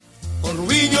Con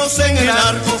Rubiños en el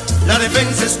arco, la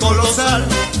defensa es colosal.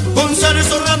 González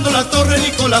Orlando La Torre,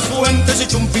 Nicolás Fuentes y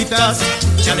Chumpitas,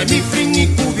 Jeremy Frin y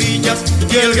Cubillas,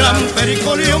 y el gran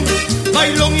Perico León,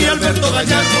 Bailón y Alberto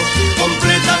Gallardo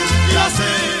completan la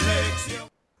selección.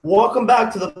 Welcome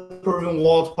back to the Peruvian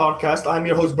Walls podcast. I'm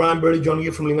your host, Brian Birdie, joining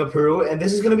you from Lima, Peru. And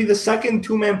this is going to be the second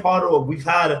two-man pod we've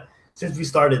had since we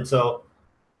started. So,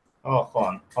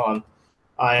 hold on.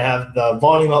 I have the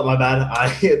volume up, my bad.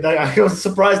 I was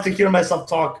surprised to hear myself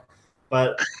talk.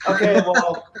 But, okay,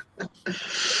 well,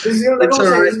 this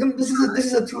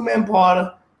is a two-man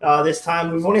pod this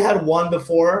time. We've only had one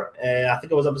before, and I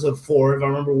think it was episode 4, if I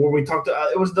remember, where we talked.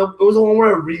 It was the one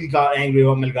where I really got angry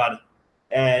about Melgar.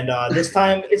 And this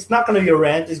time, it's not going to be a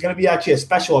rant. It's going to be actually a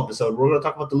special episode. We're going to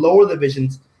talk about the lower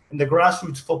divisions and the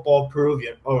grassroots football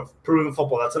Peruvian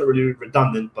football. That's not really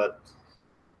redundant, but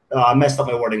I messed up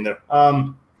my wording there.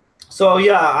 So,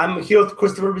 yeah, I'm here with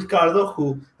Christopher Ricardo,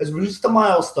 who has reached a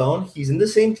milestone. He's in the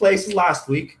same place as last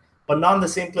week, but not in the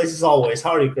same place as always.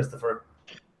 How are you, Christopher?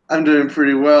 I'm doing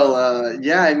pretty well.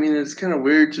 I mean, it's kind of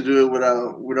weird to do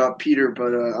it without Peter,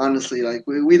 but honestly, like,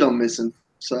 we don't miss him.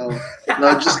 So,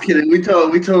 no, just kidding. We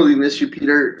totally miss you,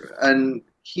 Peter. And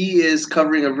he is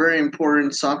covering a very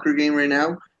important soccer game right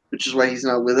now, which is why he's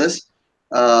not with us.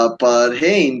 But,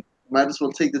 hey, might as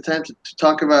well take the time to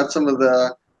talk about some of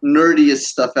the nerdiest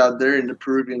stuff out there in the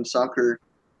Peruvian soccer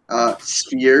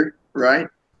sphere, right?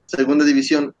 Segunda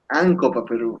División and Copa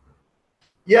Peru.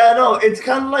 Yeah, no, it's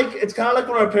kind of like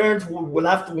when our parents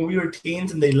left when we were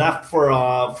teens and they left for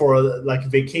like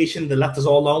vacation. They left us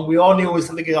all alone. We all knew we was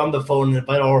something to get on the phone and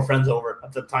invite all our friends over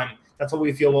at the time. That's what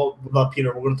we feel about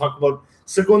Peter. We're going to talk about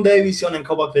Segunda División and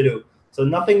Copa Peru. So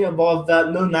nothing involved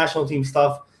that, no national team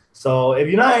stuff. So if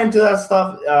you're not into that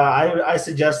stuff, I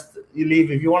suggest you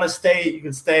leave. If you want to stay, you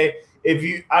can stay.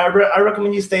 I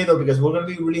recommend you stay though, because we're gonna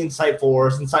be really insightful, or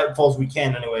as insightful as we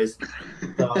can, anyways.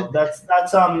 So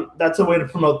that's a way to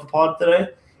promote the pod today.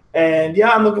 And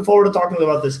yeah, I'm looking forward to talking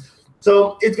about this.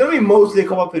 So it's gonna be mostly a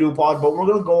Copa Peru pod, but we're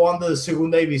gonna go on the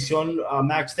Segunda División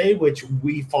match day, which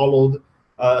we followed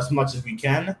as much as we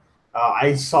can.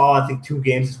 I saw, I think, 2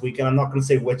 games this weekend. I'm not gonna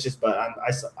say whiches, but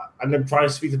I'm gonna try to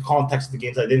speak the context of the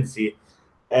games I didn't see.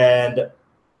 And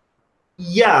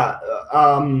yeah.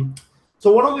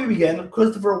 So why don't we begin,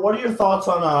 Christopher? What are your thoughts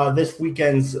on this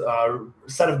weekend's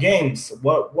set of games?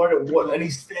 What any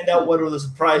standout? What are the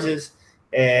surprises?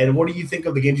 And what do you think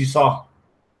of the games you saw?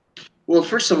 Well,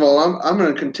 first of all, I'm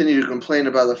going to continue to complain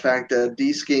about the fact that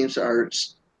these games are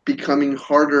becoming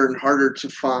harder and harder to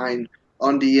find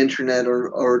on the internet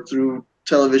or through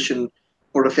television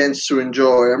for the fans to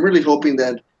enjoy. I'm really hoping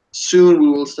that soon we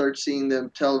will start seeing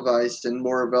them televised and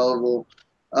more available.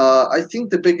 I think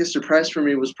the biggest surprise for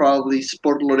me was probably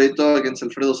Sport Loreto against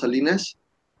Alfredo Salinas.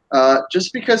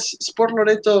 Just because Sport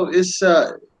Loreto is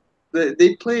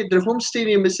they play, their home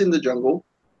stadium is in the jungle.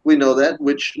 We know that,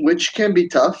 which can be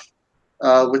tough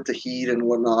with the heat and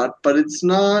whatnot. But it's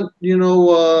not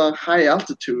high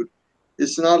altitude.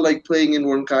 It's not like playing in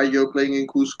Huancayo, playing in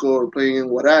Cusco, or playing in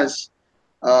Huaraz.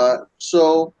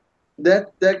 So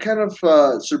that kind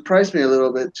of surprised me a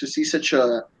little bit to see such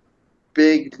a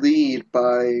big lead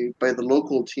by the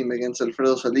local team against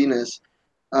Alfredo Salinas.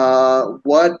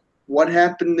 What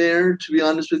happened there, to be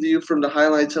honest with you, from the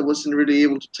highlights, I wasn't really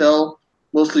able to tell.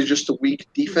 Mostly just a weak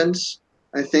defense,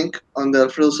 I think, on the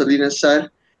Alfredo Salinas side.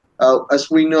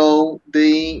 As we know,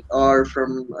 they are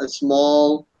from a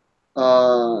small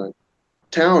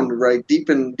town, right, deep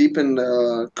in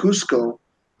Cusco.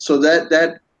 So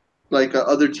that like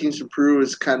other teams in Peru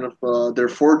is kind of their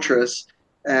fortress.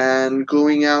 And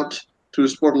going out to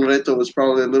Sport Loreto was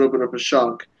probably a little bit of a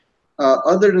shock.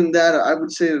 Other than that, I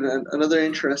would say that another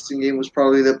interesting game was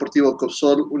probably Deportivo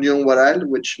Copsol Unión Huaral,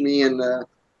 which me and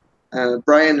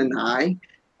Brian and I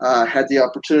had the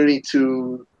opportunity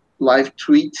to live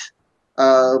tweet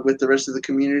with the rest of the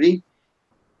community.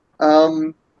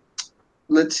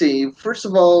 Let's see. First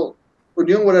of all,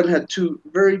 Unión Huaral had two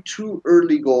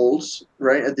early goals,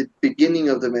 right, at the beginning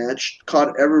of the match,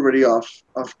 caught everybody off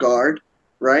guard,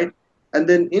 right? And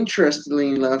then, interestingly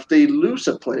enough, they lose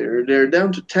a player. They're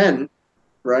down to 10,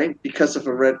 right, because of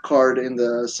a red card in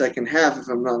the second half, if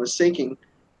I'm not mistaken.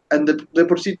 And the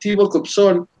Deportivo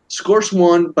Copsol scores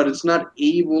one, but it's not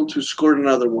able to score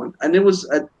another one. And it was,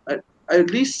 at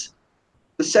least,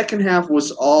 the second half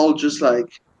was all just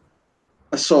like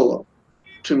a solo,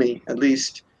 to me, at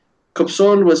least.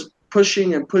 Copsol was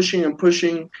pushing and pushing and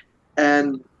pushing.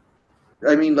 And,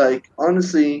 I mean, like,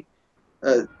 honestly,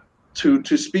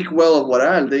 to speak well of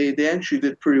Huaral, they actually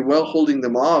did pretty well holding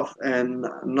them off and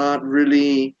not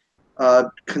really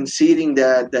conceding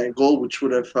that goal, which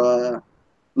would have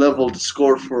level to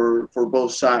score for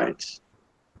both sides.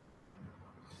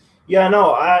 Yeah,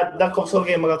 no, that console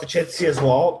game I got the chance to see as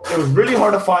well. It was really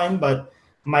hard to find, but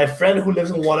my friend who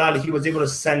lives in Guadalajara, he was able to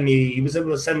send me. He was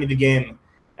able to send me the game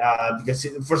because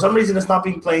for some reason it's not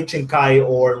being played in Chincay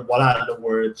or Guadalajara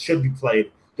where it should be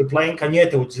played. They're playing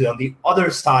Cañete, which is on the other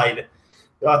side.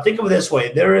 Think of it this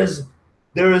way: there is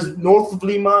north of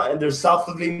Lima and there's south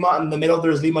of Lima, and in the middle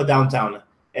there's Lima downtown,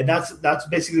 and that's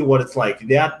basically what it's like.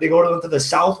 They go to the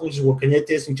south, which is where Cañete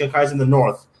is, and Chincay is in the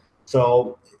north.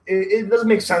 So it doesn't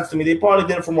make sense to me. They probably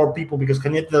did it for more people because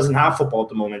Cañete doesn't have football at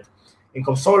the moment. And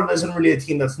Comsol isn't really a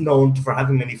team that's known for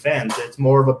having many fans. It's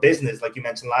more of a business, like you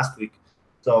mentioned last week.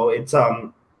 So it's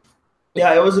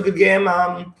yeah, it was a good game.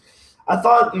 I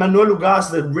thought Manuel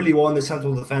Ugas did really well in the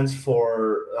central defense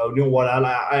for Union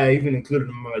Guadalajara. I even included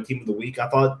him on my team of the week. I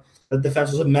thought the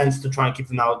defense was immense to try and keep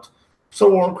them out.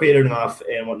 So weren't creative enough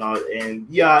and whatnot. And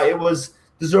yeah, it was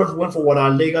deserved win for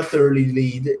Guadalajara. They got the early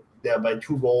lead by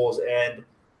 2 goals, and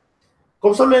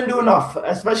Comsol didn't do enough,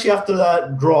 especially after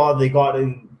that draw they got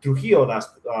in Trujillo last.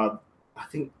 I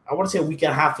think I want to say a week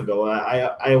and a half ago.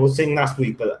 I was saying last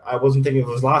week, but I wasn't thinking if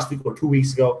it was last week or 2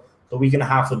 weeks ago. So a week and a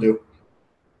half will do.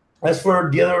 As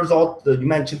for the other result that you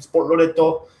mentioned, Sport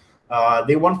Loreto,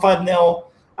 they won 5-0.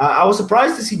 I was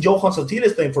surprised to see Johan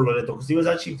Sotiles playing for Loreto because he was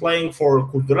actually playing for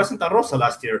Cultural Santa Rosa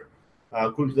last year.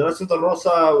 Cultural Santa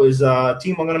Rosa was a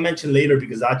team I'm going to mention later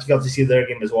because I actually got to see their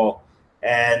game as well.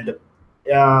 And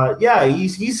yeah,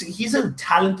 he's a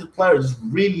talented player, just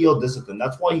really ill-disciplined.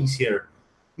 That's why he's here.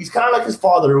 He's kind of like his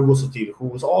father, Hugo Sotil, who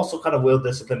was also kind of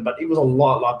well-disciplined, but he was a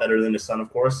lot better than his son, of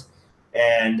course.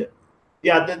 And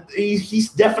yeah, he's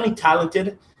definitely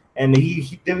talented, and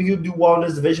he'll do well in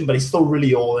this division, but he's still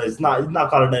really old. He's not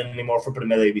got it anymore for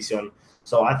Primera División.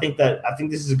 So I think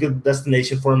this is a good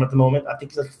destination for him at the moment. I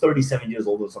think he's like 37 years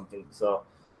old or something. So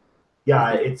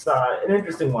yeah, it's an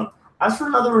interesting one. As for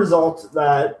another result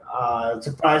that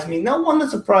surprised me, not one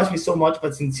that surprised me so much,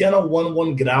 but Cienciano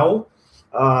 1-1 Grau.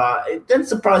 It didn't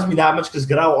surprise me that much because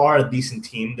Grau are a decent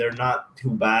team. They're not too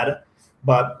bad.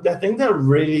 But the thing that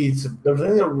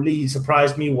really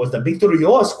surprised me was that Victor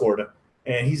Ulloa scored,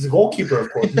 and he's the goalkeeper,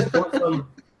 of course. He scored from.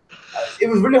 It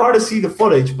was really hard to see the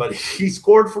footage, but he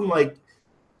scored from like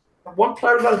one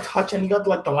player got a touch, and he got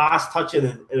like the last touch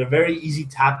in a very easy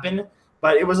tap in.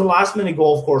 But it was a last-minute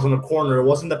goal, of course, on the corner. It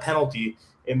wasn't the penalty,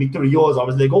 and Victor Ulloa is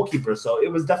obviously the goalkeeper, so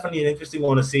it was definitely an interesting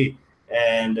one to see.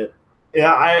 And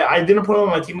yeah, I didn't put him on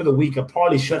my team of the week. I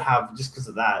probably should have just because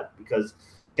of that, because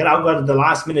Grau got the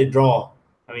last-minute draw.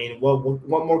 I mean, what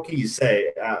more can you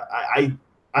say? I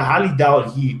highly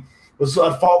doubt he was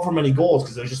at fault for many goals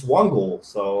because there's just one goal.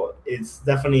 So it's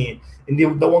definitely – and the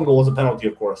one goal was a penalty,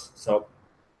 of course. So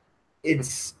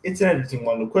it's an interesting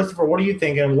one. Christopher, what do you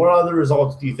think, and what other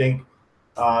results do you think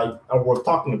are worth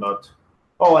talking about?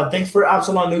 Oh, and thanks for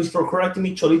Absalon News for correcting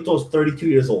me. Cholito is 32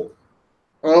 years old.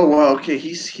 Oh, wow. Okay,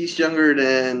 he's younger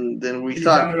than we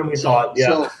thought. Younger than we thought,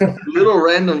 yeah. So, little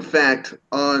random fact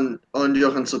on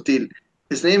Johan Sotil.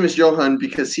 His name is Johan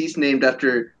because he's named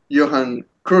after Johan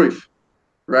Cruyff,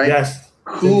 right? Yes.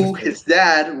 Who his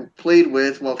dad played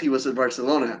with while he was at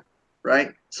Barcelona,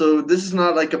 right? So this is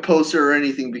not like a poster or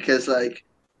anything because like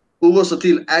Hugo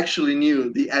Sotil actually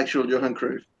knew the actual Johan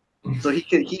Cruyff. So he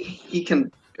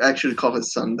can actually call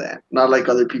his son that, not like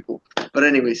other people. But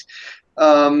anyways,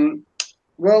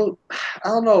 well, I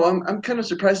don't know. I'm kind of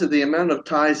surprised at the amount of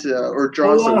ties or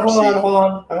draws. Hold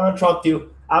on. I'm gonna interrupt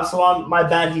you. Absalom, my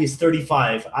bad. He's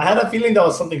 35. I had a feeling that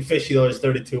was something fishy though. He's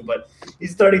 32, but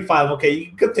he's 35. Okay, you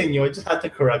can continue. I just had to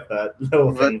correct that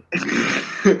little thing.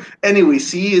 Anyways,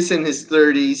 he is in his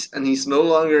 30s and he's no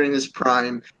longer in his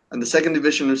prime. And the second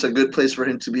division is a good place for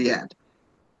him to be at.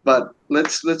 But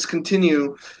let's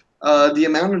continue. The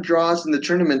amount of draws in the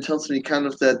tournament tells me kind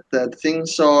of that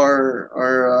things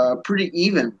are pretty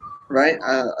even, right?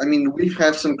 I mean, we've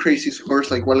had some crazy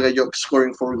scores like Hualgayoc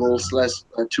scoring 4 goals last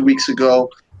 2 weeks ago,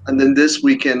 and then this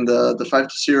weekend the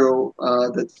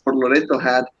 5-0 that Fort Loreto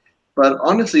had. But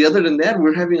honestly, other than that,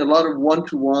 we're having a lot of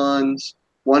 1-1s,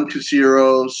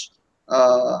 1-0s.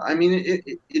 I mean,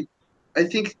 I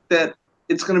think that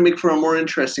it's going to make for a more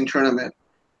interesting tournament.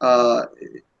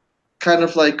 Kind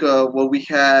of like what we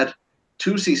had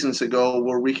 2 seasons ago,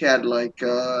 where we had like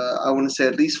I want to say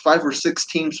at least 5 or 6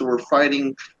 teams that were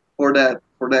fighting for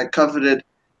that coveted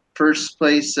first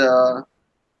place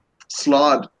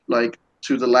slot, like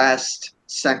to the last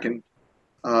second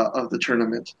of the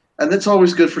tournament, and that's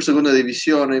always good for Segunda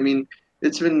División. I mean,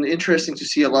 it's been interesting to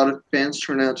see a lot of fans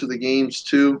turn out to the games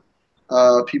too.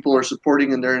 People are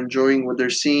supporting and they're enjoying what they're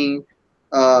seeing.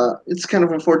 It's kind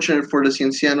of unfortunate for the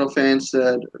Cienciano fans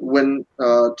that went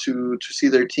to see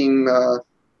their team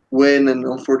win, and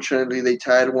unfortunately they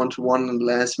tied 1-1 in the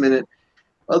last minute.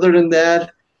 Other than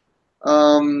that,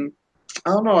 I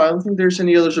don't know. I don't think there's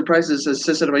any other surprises. As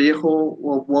Cesar Vallejo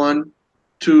won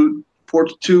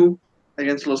 4-2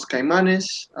 against Los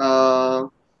Caimanes.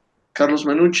 Carlos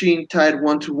Manucci tied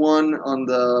 1-1 on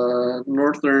the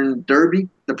Northern Derby,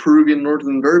 the Peruvian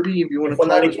Northern Derby, if you want to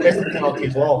call it. Missed the penalty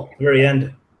as well, very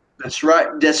end. That's right.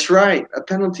 That's right. A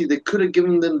penalty that could have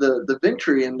given them the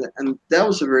victory, and that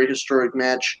was a very historic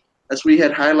match, as we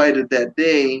had highlighted that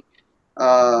day,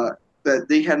 that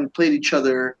they hadn't played each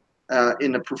other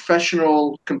in a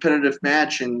professional competitive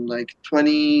match in like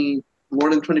more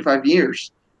than 25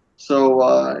 years.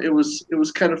 So it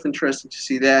was kind of interesting to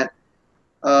see that.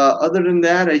 Other than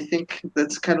that, I think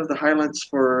that's kind of the highlights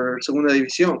for Segunda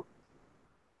División.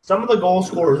 Some of the goal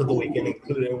scorers of the weekend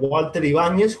included Walter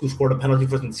Ibanez, who scored a penalty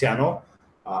for Cienciano.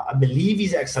 I believe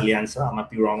he's ex-Alianza. I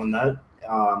might be wrong on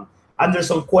that.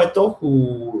 Anderson Cueto,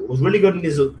 who was really good in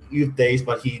his youth days,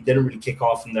 but he didn't really kick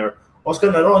off in there.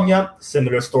 Oscar Naroña,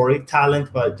 similar story.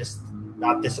 Talent, but just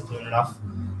not disciplined enough.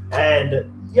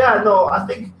 And, I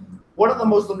think one of the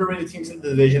most underrated teams in the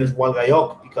division is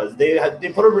Hualgayoc, because they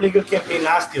put a really good campaign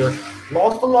last year.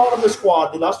 Lost a lot of the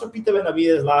squad. They lost Pita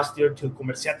Benavides last year to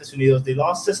Comerciantes Unidos. They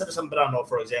lost Cesar Zambrano,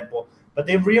 for example. But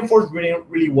they've reinforced really,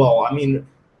 really well. I mean,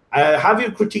 I have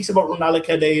your critiques about Ronaldo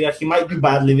Cadeira. He might do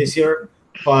badly this year,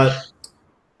 but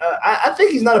I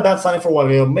think he's not a bad signing for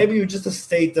Hualgayoc. Maybe just the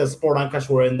state that Sport Ancash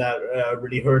were in that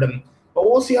really hurt him. But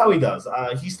we'll see how he does.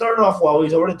 He started off well.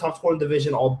 He's already top scorer in the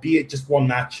division, albeit just one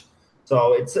match.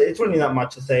 So it's really not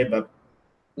much to say, but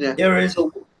there's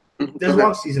a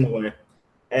long season away.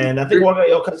 And I think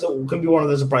Hualgayoc can be one of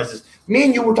the surprises. Me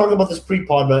and you were talking about this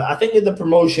pre-pod, but I think in the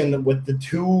promotion with the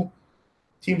two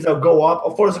teams that go up,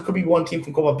 of course, it could be one team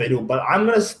from Copa Peru, but I'm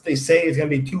going to say it's going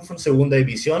to be two from Segunda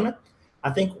División. I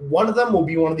think one of them will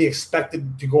be one of the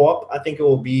expected to go up. I think it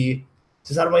will be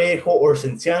Cesar Vallejo or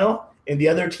Cienciano, and the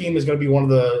other team is going to be one of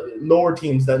the lower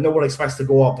teams that no one expects to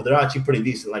go up, but they're actually pretty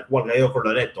decent, like Hualgayoc or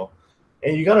Loreto.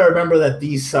 And you got to remember that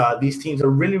these teams are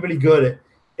really, really good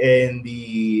in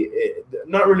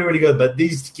not really, really good, but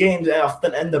these games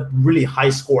often end up really high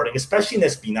scoring, especially in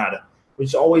Espinal,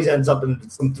 which always ends up in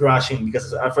some thrashing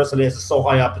because First Alianza is so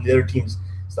high up and the other teams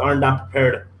aren't that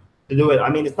prepared to do it. I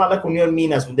mean, it's not like Unión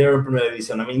Minas when they were in Primera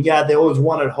División. I mean, they always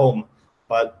won at home,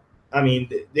 but I mean,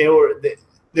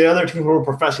 the other teams were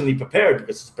professionally prepared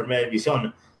because it's Primera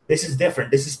División. This is different.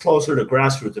 This is closer to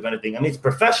grassroots, if anything. I mean, it's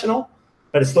professional,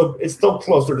 but it's still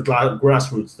closer to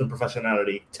grassroots than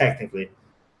professionality, technically.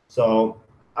 So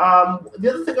the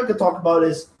other thing I could talk about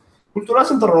is Cultural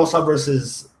Santa Rosa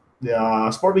versus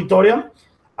Sport Victoria.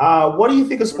 What do you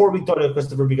think of Sport Victoria,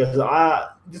 Christopher? Because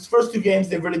these first two games,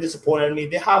 they really disappointed me.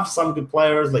 They have some good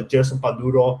players like Gerson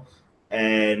Paduro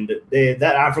and that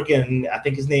African, I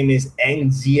think his name is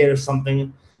Ngzie or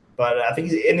something, but I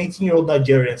think he's an 18-year-old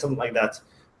Nigerian, something like that.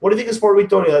 What do you think of Sport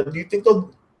Victoria? Do you think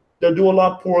they'll do a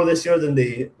lot poorer this year than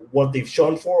what they've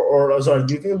shown for? Or, sorry,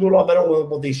 do you think they'll do a lot better than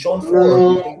what they've shown for, or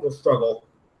do you think they'll struggle?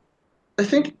 I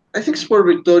think Sport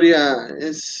Victoria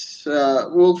is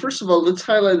first of all, let's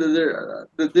highlight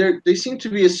that they seem to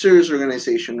be a serious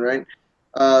organization, right?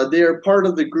 They are part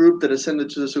of the group that ascended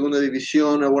to the Segunda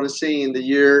División, I want to say in the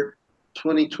year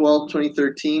 2012,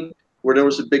 2013, where there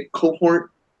was a big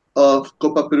cohort of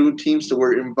Copa Peru teams that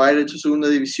were invited to Segunda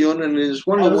División, and it is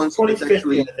one of the ones that's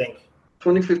actually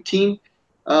 2015.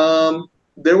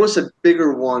 There was a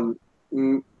bigger one.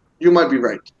 You might be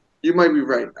right.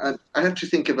 I have to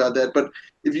think about that. But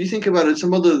if you think about it,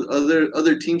 some of the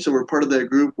other teams that were part of that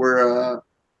group were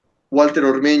Walter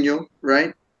Ormeño,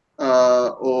 right?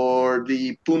 Or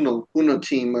the Puno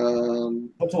team.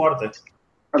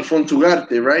 Alfonso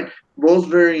Ugarte, right? Both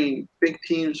very big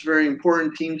teams, very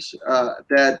important teams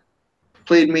that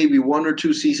played maybe one or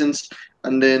two seasons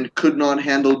and then could not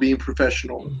handle being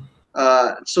professional.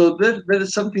 So that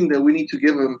is something that we need to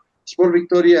give them. Sport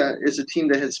Victoria is a team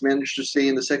that has managed to stay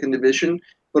in the second division,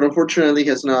 but unfortunately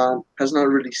has not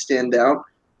really stand out.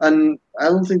 And I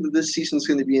don't think that this season is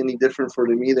going to be any different for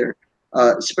them either,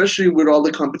 especially with all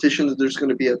the competition that there's going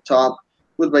to be up top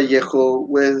with Vallejo,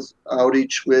 with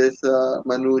Aurich, with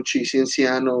Manucci,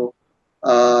 Cienciano.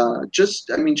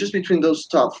 Just between those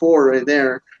top four right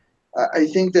there, I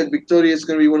think that Victoria is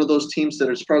going to be one of those teams that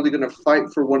is probably going to fight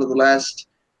for one of the last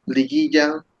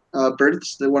Liguilla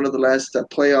berths, one of the last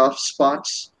playoff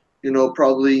spots.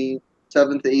 Probably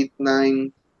 7th,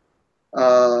 8th,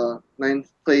 9th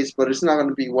place, but it's not going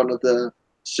to be one of the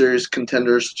serious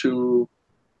contenders to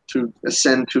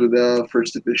ascend to the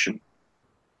first division.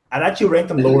 I'd actually rank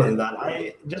them lower than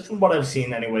that. Just from what I've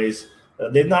seen, anyways,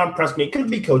 they've not impressed me. It could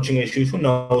be coaching issues. Who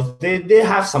knows? They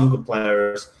have some good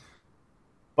players,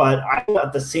 But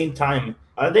at the same time,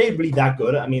 are they really that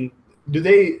good? I mean, do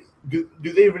they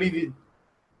really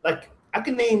like? I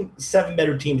can name 7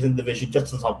 better teams in the division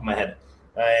just on top of my head,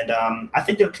 and I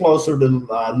think they're closer to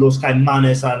Los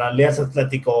Caimanes and Alianza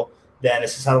Atlético than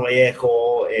Cesar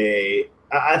Vallejo.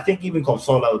 I think even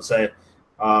Copsol, I would say.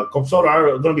 Copsol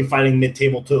are going to be fighting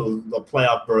mid-table to the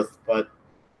playoff berth, but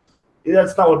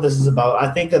that's not what this is about.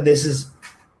 I think that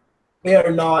they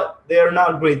are not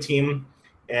a great team,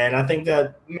 and I think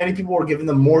that many people are giving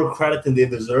them more credit than they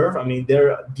deserve. I mean,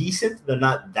 they're decent. They're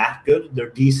not that good. They're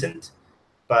decent,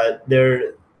 but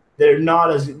they're not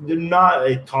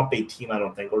a top 8 team, I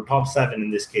don't think, or top 7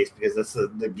 in this case, because that's the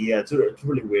it's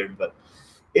really weird. But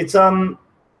it's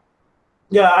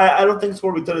yeah, I don't think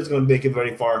Sport Victoria is going to make it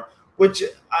very far. Which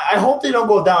I hope they don't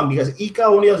go down, because Ica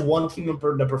only has one team in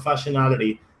the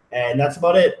professionality, and that's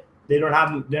about it. They don't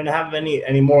have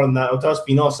any more than that. Hotel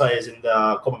Espinosa is in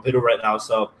the Copa Peru right now,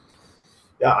 so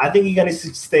yeah, I think Ica needs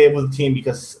to stay with the team,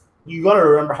 because you got to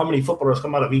remember how many footballers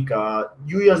come out of Ica.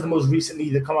 Yuya is the most recently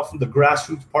to come up from the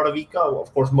grassroots part of Ica.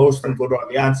 Of course, most of them go to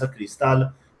Alianza,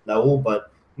 Cristal, La U,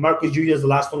 but Marcos Yuya is the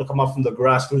last one to come up from the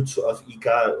grassroots of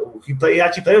Ica. He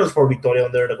actually played for Victoria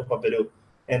there in the Copa Peru,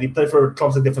 and he played for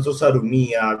clubs like Defensor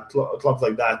Sarumia, clubs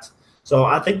like that. So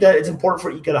I think that it's important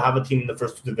for Ica to have a team in the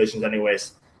first 2 divisions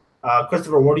anyways.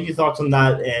 Christopher, what are your thoughts on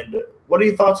that? And what are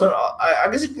your thoughts on I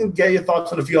guess you can get your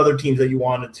thoughts on a few other teams that you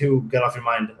wanted to get off your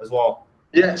mind as well.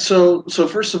 Yeah, so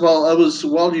first of all,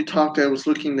 while you talked, I was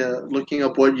looking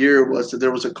up what year it was that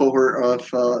there was a cohort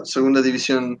of Segunda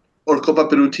División or Copa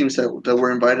Peru teams that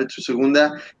were invited to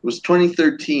Segunda. It was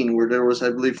 2013, where there was, I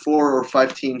believe, 4 or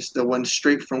 5 teams that went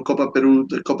straight from Copa Peru,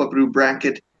 the Copa Peru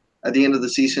bracket, at the end of the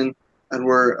season, and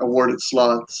were awarded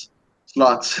slots.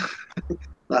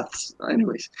 That's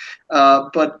anyways.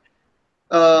 But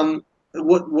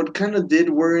what kind of did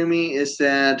worry me is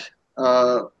that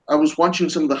I was watching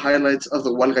some of the highlights of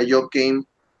the Hualgayoc game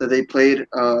that they played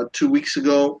 2 weeks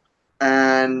ago,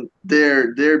 and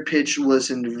their pitch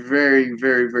was in very,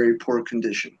 very, very poor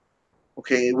condition.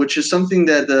 Okay, which is something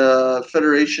that the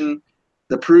federation,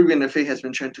 the Peruvian FA, has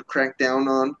been trying to crack down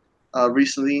on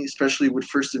recently, especially with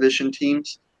first division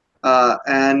teams.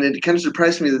 And it kind of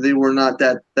surprised me that they were not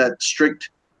that strict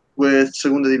with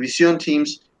Segunda División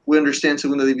teams. We understand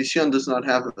Segunda División does not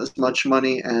have as much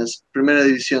money as Primera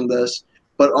División does,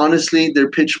 but honestly, their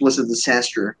pitch was a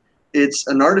disaster. It's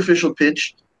an artificial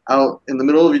pitch out in the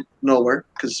middle of nowhere,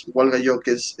 because Hualgayoc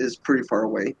is pretty far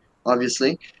away,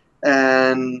 obviously,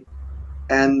 and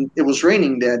it was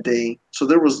raining that day, so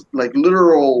there was like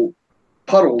literal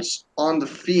puddles on the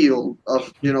field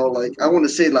of, like, I want to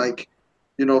say, like,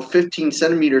 15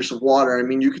 centimeters of water. I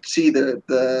mean, you could see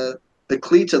the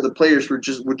cleats of the players would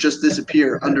just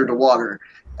disappear under the water.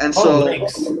 And so,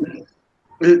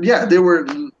 yeah, there were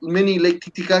mini Lake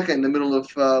Titicaca in the middle of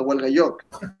Hualgayoc.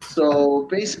 So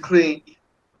basically,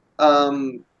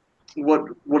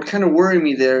 what kind of worried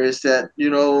me there is that,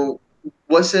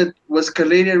 was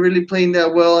Calera really playing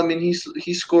that well? I mean,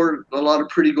 he scored a lot of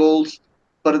pretty goals,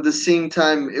 but at the same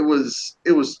time, it was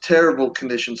terrible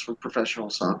conditions for professional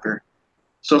soccer.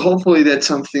 So hopefully that's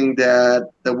something that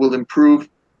will improve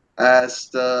as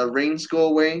the rains go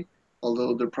away,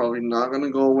 although they're probably not going to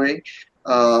go away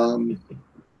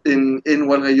in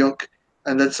Hualgayoc.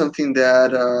 And that's something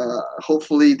that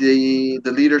hopefully the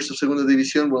leaders of Segunda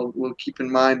División will keep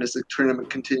in mind as the tournament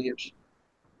continues.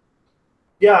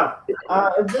 Yeah,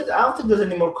 I don't think there's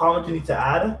any more comment you need to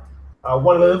add.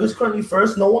 Hualgayoc is currently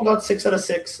first. No one got 6 out of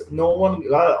 6. No one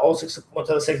got all 6 points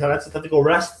out of 6. And that's a technical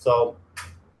rest, so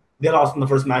they lost in the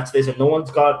first match. They said no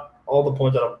one's got all the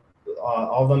points out of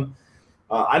all of them.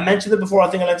 I mentioned it before. I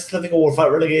think Alianza Atlético will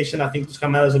fight relegation. I think Los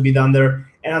Caimanes will be down there.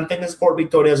 And I'm thinking Sport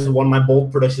Victoria is one of my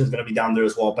bold predictions going to be down there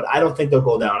as well. But I don't think they'll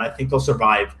go down. I think they'll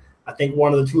survive. I think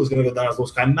one of the two is going to go down as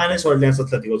Los Caimanes or Alianza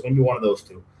Atlético. It's going to be one of those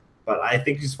two. But I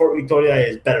think Sport Victoria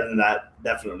is better than that,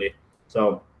 definitely.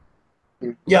 So,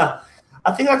 yeah,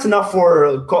 I think that's enough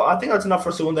for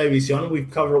Segunda División. We've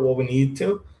covered what we need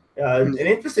to. An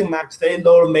interesting match today.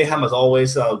 Lower mayhem as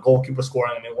always. Goalkeeper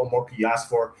scoring. I mean, what more could you ask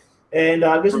for? And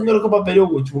I guess we're going to go about Peru,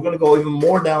 which we're going to go even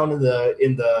more down in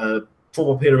the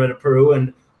football pyramid of Peru,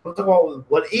 and we'll talk about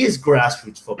what is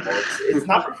grassroots football. It's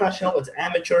not professional. It's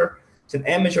amateur. It's an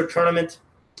amateur tournament.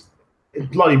 It's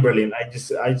bloody brilliant. I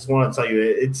just want to tell you,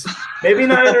 it's maybe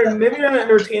not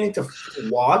entertaining to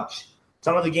watch.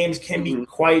 Some of the games can be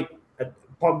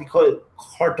probably quite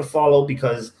hard to follow,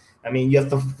 because I mean, you have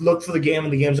to look for the game,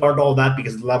 and the games aren't all that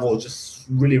because the level is just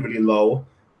really, really low.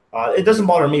 It doesn't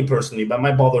bother me personally, but it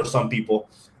might bother some people.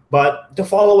 But to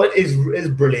follow it is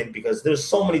brilliant, because there's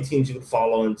so many teams you can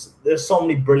follow, and there's so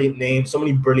many brilliant names, so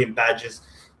many brilliant badges.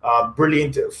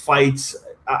 brilliant fights.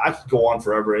 I could go on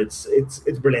forever. It's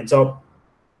brilliant. So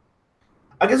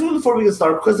I guess before we get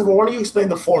started, Christopher, why don't you explain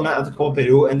the format of the Copa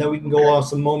Peru, and then we can go off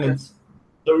some moments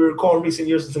that we recall in recent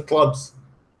years in some clubs.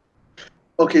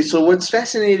 Okay, so what's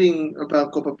fascinating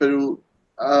about Copa Peru,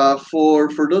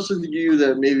 for those of you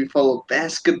that maybe follow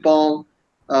basketball,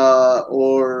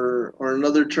 or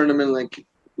another tournament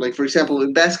like for example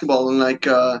in basketball, and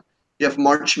you have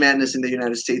March Madness in the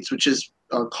United States, which is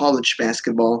college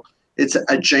basketball. It's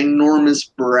a ginormous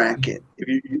bracket if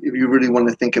you really want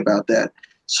to think about that.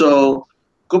 So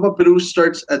Copa Peru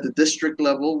starts at the district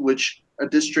level, which a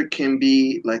district can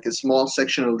be like a small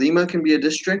section of Lima can be a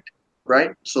district,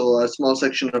 right? So a small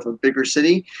section of a bigger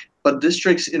city, but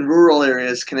districts in rural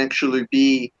areas can actually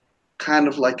be kind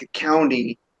of like a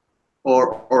county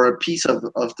or a piece of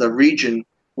the region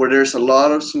where there's a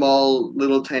lot of small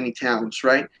little tiny towns,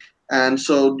 right? And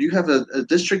so you have a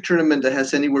district tournament that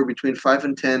has anywhere between 5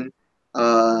 and 10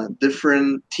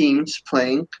 different teams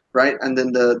playing, right? And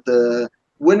then the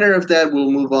winner of that will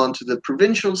move on to the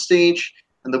provincial stage,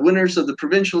 and the winners of the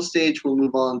provincial stage will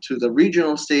move on to the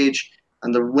regional stage,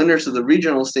 and the winners of the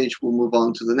regional stage will move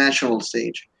on to the national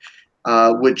stage,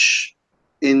 which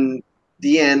in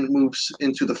the end moves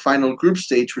into the final group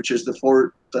stage, which is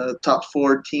the top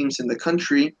 4 teams in the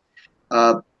country,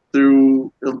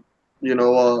 through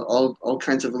all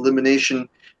kinds of elimination,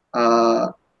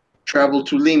 travel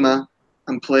to Lima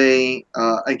and play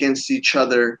against each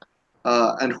other,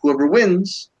 and whoever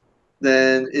wins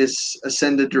then is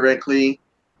ascended directly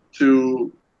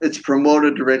to it's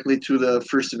promoted directly to the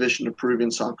first division of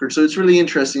Peruvian soccer. So it's really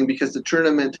interesting because the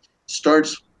tournament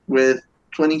starts with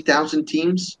 20,000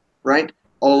 teams, right?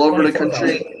 All over the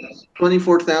country.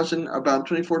 24,000, about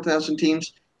 24,000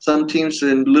 teams. Some teams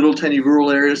in little tiny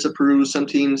rural areas of Peru, some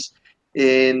teams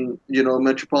in,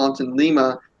 metropolitan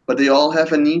Lima, but they all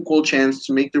have an equal chance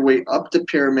to make their way up the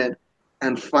pyramid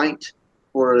and fight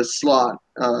for a slot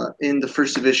in the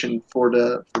first division for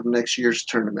the next year's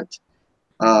tournament.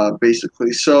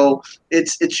 Basically, so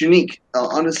it's unique.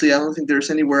 Honestly, I don't think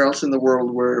there's anywhere else in the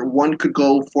world where one could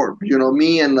go for,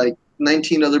 me and like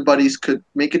 19 other buddies could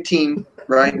make a team,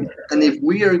 right? And if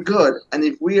we are good and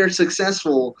if we are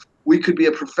successful, we could be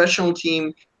a professional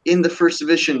team in the first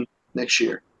division next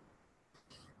year.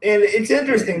 And it's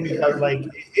interesting because,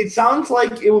 it sounds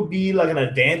like it would be like an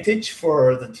advantage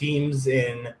for the teams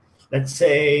in, let's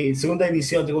say, Segunda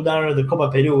División to go down to the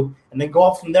Copa Peru and then go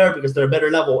up from there because they're a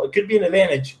better level. It could be an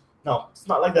advantage. No, it's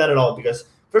not like that at all because,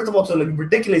 first of all, it's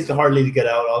ridiculously hardly to get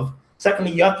out of.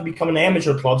 Secondly, you have to become an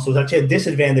amateur club, so it's actually a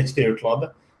disadvantage to your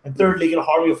club. And thirdly, it's going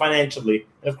to harm you financially.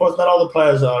 And, of course, not all the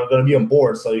players are going to be on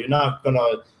board, so you're not going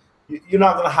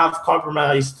to have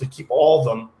compromise to keep all of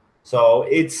them. So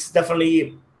it's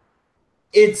definitely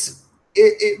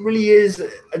it really is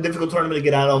a difficult tournament to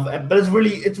get out of, but it's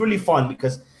really fun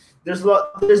because there's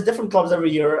different clubs every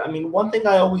year. I mean, one thing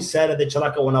I always said at the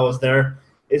Chalaca when I was there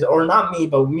is, or not me,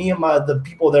 but me and the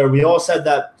people there, we all said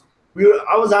that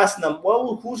I was asking them,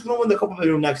 well, who's going to win the Copa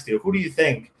Peru next year? Who do you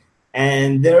think?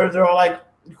 And they're all like,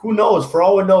 who knows? For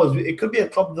all we know, it could be a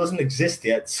club that doesn't exist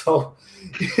yet. So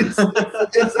it's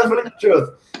definitely the truth.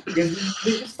 Because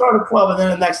they can start a club and then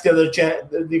the next year they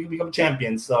can become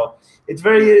champions. So it's a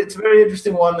very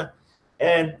interesting one.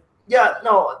 And yeah,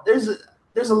 no, there's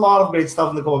a lot of great stuff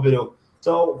in the Copa Peru.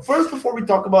 So first, before we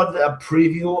talk about a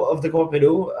preview of the Copa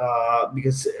Peru,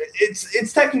 because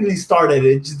it's technically started,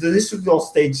 the district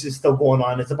stage is still going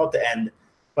on. It's about to end.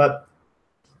 But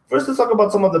first, let's talk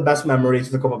about some of the best memories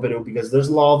of the Copa Peru because there's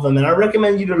a lot of them, and I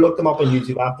recommend you to look them up on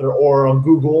YouTube after or on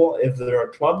Google if they're a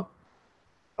club.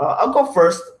 I'll go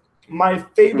first. My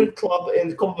favorite club in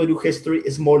the Copa Peru history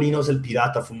is Molinos El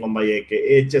Pirata from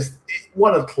Lambayeque.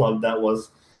 What a club that was.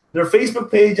 Their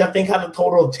Facebook page, I think, had a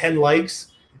total of 10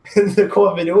 likes in the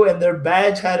Copa Peru, and their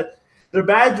badge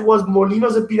was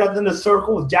Molinos El Pirata in a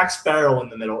circle with Jack Sparrow in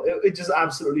the middle. It just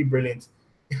absolutely brilliant.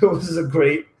 It was a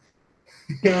great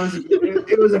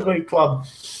club.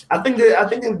 I think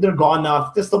they're gone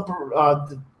now.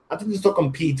 I think they still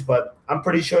compete, but I'm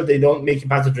pretty sure they don't make it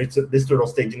past this turtle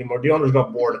stage anymore. The owners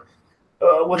got bored.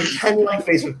 With a 10-like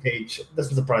Facebook page,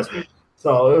 doesn't surprise me.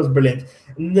 So it was brilliant.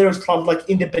 And there's clubs like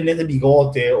Independiente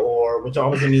Bigote, which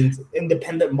obviously means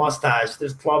independent mustache.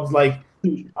 There's clubs like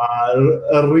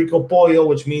Rico Pollo,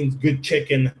 which means good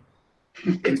chicken.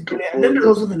 It's brilliant. And then there's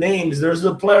also the names. There's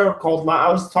a player called,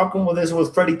 I was talking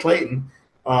with Freddie Clayton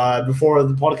before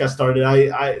the podcast started.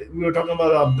 We were talking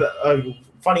about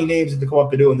funny names in the Copa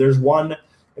Peru, and there's one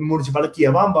in Municipality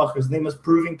of Ambach. His name is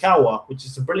Peruvian Kawa, which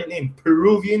is a brilliant name.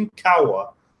 Peruvian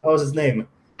Kawa. That was his name.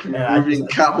 Peruvian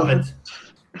Kawa.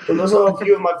 So those are a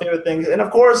few of my favorite things. And, of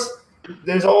course,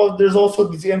 there's also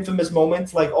these infamous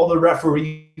moments, like all the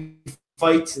referee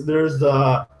fights. There's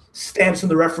the stamps from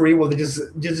the referee where they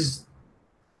just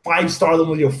 5-star them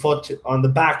with your foot on the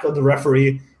back of the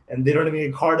referee, and they don't even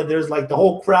get carded. There's like the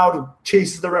whole crowd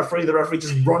chases the referee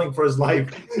just running for his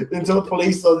life into the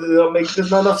police, so they don't make.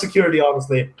 There's not enough security,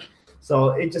 obviously.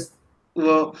 So it just a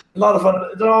lot of fun.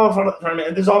 It's a lot of fun at the tournament,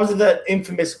 and there's obviously that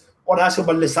infamous Horacio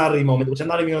Baldessari moment, which I'm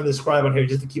not even going to describe on here,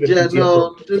 just to keep it. Yeah,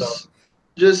 no,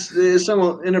 just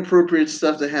some inappropriate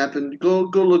stuff that happened. Go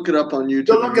look it up on YouTube.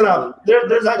 Go look it up.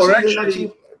 There's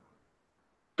actually.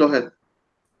 Go ahead.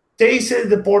 Teise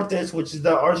Deportes, which is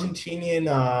the Argentinian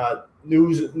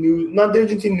news, not the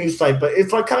Argentinian news site, but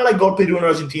it's like kind of like Gol Peru in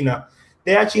Argentina.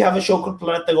 They actually have a show called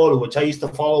Planeta Gol, which I used to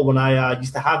follow when I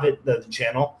used to have it, the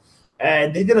channel.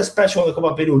 And they did a special on the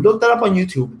Copa Peru. Look that up on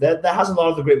YouTube. That has a lot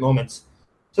of the great moments.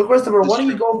 So, Christopher, why don't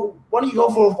you go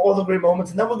for all the great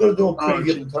moments, and then we're going to do a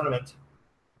preview of the tournament.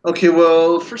 Okay,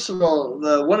 well, first of all,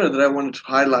 the one that I wanted to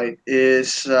highlight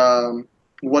is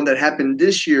one that happened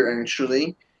this year,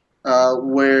 actually,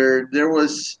 where there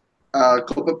was a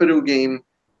Copa Peru game.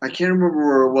 I can't remember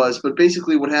where it was, but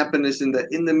basically what happened is in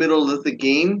the middle of the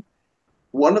game,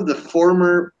 one of the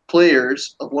former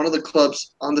players of one of the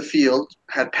clubs on the field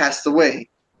had passed away,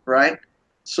 right?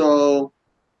 So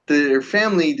their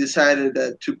family decided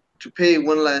that to pay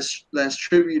one last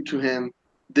tribute to him,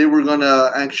 they were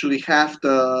gonna actually have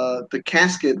the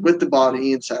casket with the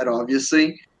body inside,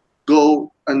 obviously,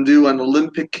 go and do an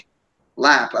Olympic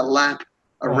lap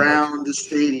around the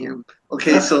stadium.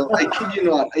 Okay, so I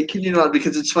kid you not,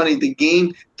 because it's funny.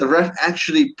 The ref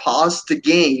actually paused the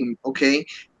game. Okay,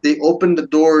 they opened the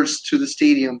doors to the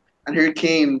stadium, and here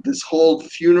came this whole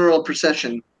funeral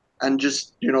procession, and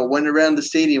just went around the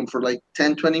stadium for like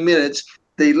 10-20 minutes.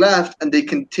 They left and they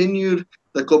continued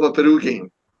the Copa Peru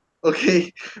game.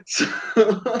 Okay,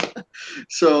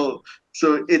 so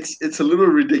it's a little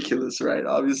ridiculous, right?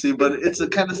 Obviously, but it's the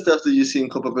kind of stuff that you see in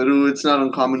Copa Peru. It's not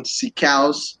uncommon to see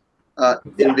cows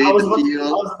invade the field.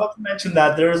 I was about to mention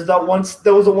that there was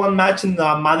the one match in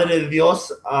the Madre de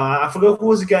Dios. I forgot who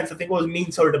was against. I think it was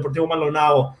Minsa or Deportivo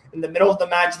Maldonado. In the middle of the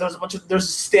match, there's a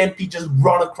stampede just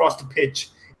run across the pitch.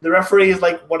 The referee is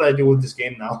like, "What do I do with this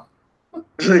game now?"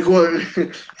 It's like, what?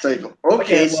 It's like,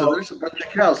 okay, so there's a bunch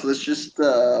of cows. Let's just,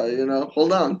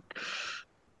 hold on.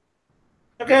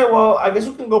 Okay, well, I guess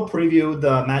we can go preview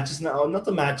the matches now. Not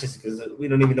the matches, because we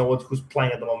don't even know who's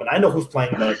playing at the moment. I know who's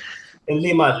playing, but in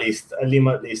Lima at least,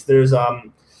 there's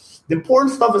the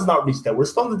important stuff is not reached yet. We're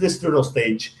still in the distrital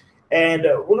stage, and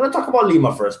we're going to talk about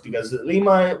Lima first, because we're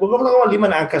going to talk about Lima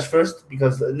and Ancash first,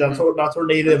 because that's our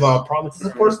native provinces,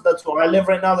 of course. That's where I live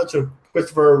right now. That's where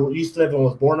Christopher used to live and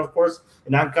was born, of course,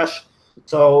 in Ancash.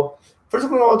 So first,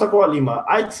 we're going to talk about Lima.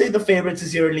 I'd say the favorites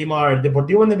this year in Lima are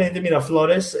Deportivo Independiente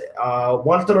Miraflores,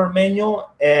 Walter Ormeño,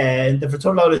 and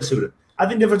Defensor Laure Sur. I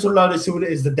think Defensor Laure Sur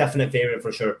is the definite favorite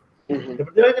for sure. Mm-hmm.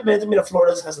 Deportivo Independiente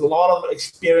Miraflores has a lot of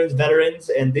experienced veterans,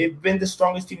 and they've been the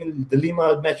strongest team in the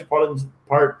Lima metropolitan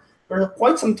part for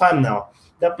quite some time now.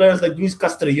 They have players like Luis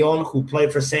Castrillon, who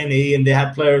played for CNE, and they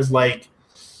had players like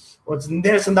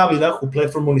Nelson Davila, who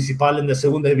played for Municipal in the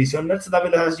Segunda División. Nelson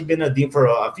Davila has been a dean for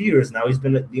a few years now. He's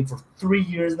been a dean for 3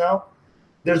 years now.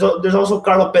 There's also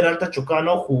Carlos Peralta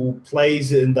Chocano, who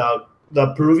plays in the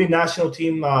Peruvian national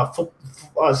team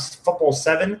Football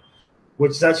 7,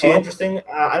 which is actually interesting.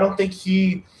 I don't think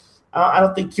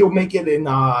he'll make it in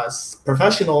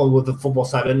professional with the Football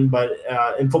 7, but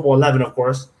in Football 11, of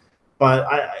course. But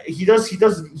he does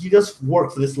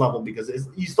work for this level, because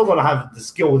you still got to have the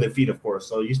skill with your feet, of course.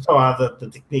 So you still have the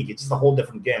technique. It's just a whole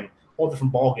different game, whole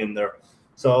different ball game there.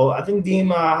 So I think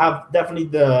Lima have definitely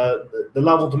the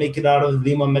level to make it out of the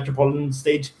Lima metropolitan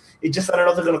stage. It's just I don't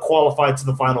know if they're going to qualify to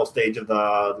the final stage of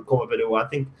the Copa Peru. I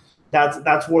think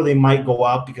that's where they might go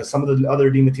out, because some of the other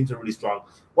Lima teams are really strong.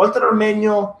 Walter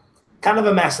Ormeño, kind of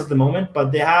a mess at the moment,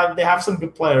 but they have some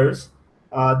good players.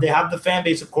 They have the fan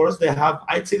base, of course.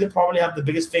 I'd say they probably have the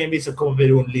biggest fan base of Copa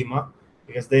Peru in Lima,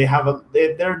 because they're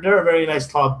a very nice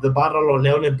club. The Barra Los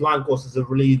Leones Blancos is a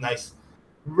really nice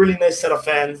set of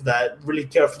fans that really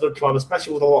care for their club,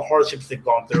 especially with all the hardships they've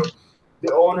gone through.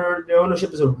 The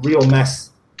ownership is a real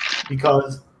mess,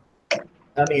 because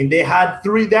they have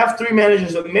three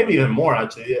managers, maybe even more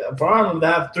actually. For them, they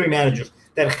have 3 managers.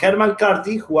 That Germán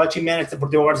Carti, who actually managed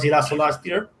Deportivo Garcilaso last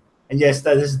year. And yes,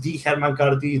 that is the Germán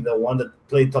Carti, the one that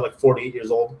played till like 48 years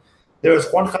old. There's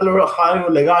Juan Jairo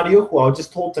Legario, who I was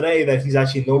just told today that he's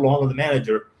actually no longer the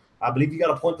manager. I believe he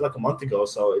got appointed like a month ago.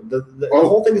 So the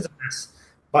whole thing is a mess.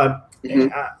 But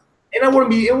and it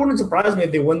wouldn't surprise me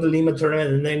if they win the Lima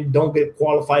tournament and then don't get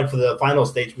qualified for the final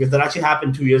stage, because that actually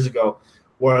happened 2 years ago,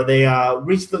 where they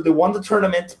they won the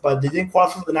tournament, but they didn't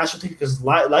qualify for the national team because of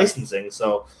licensing.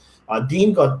 So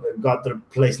Dean got their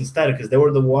place instead because they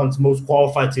were the ones most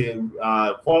qualified to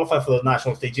qualify for the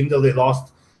national stage, even though they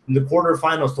lost in the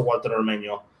quarterfinals to Walter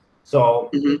Armenio. So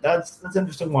that's an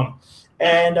interesting one.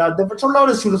 And the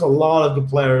Tornadoes, there's a lot of good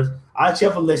players. I actually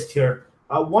have a list here.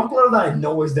 One player that I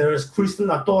know is there is Cristian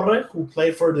Latorre, who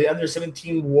played for the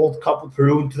Under-17 World Cup with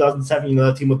Peru in 2007. You know,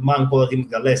 that team with Manco, that team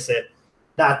with Galese.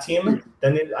 That team.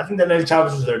 Then I think Daniel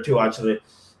Chavez was there too, actually.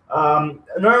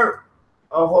 Another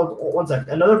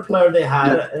player they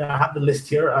had, and I have the list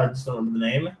here. I just don't remember the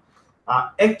name.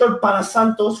 Hector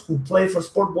Panasantos, who played for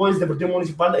Sport Boys Deportivo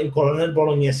Municipal in Coronel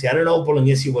Bolognesi. I don't know if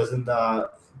Bolognesi was in the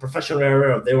professional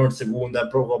area or they were in Segunda,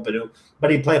 Pro Peru,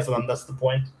 but he played for them. That's the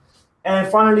point. And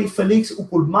finally, Felix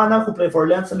Uculmana, who played for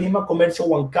Alianza Lima, Comercio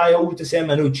Huancayo, UTC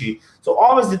Manucci. So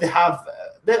obviously they have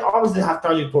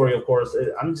trajectory, of course.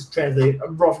 I'm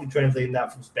roughly translating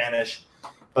that from Spanish,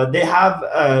 but they have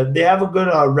a good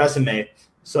resume.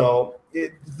 So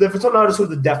the Tornadoes were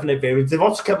the definite favorites. They've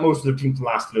also kept most of their team from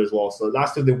last year as well. So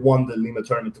last year they won the Lima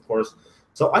tournament, of course.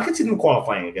 So I could see them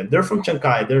qualifying again. They're from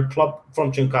Chancay. They're club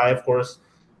from Chancay, of course.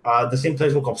 The same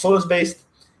place where Copsol is based.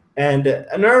 And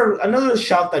another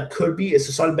shout that could be is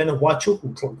Social Benehuacho,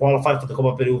 who qualified for the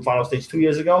Copa Peru final stage 2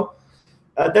 years ago.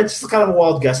 That's just kind of a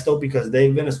wild guess, though, because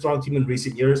they've been a strong team in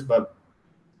recent years. But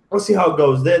we'll see how it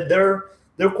goes. Their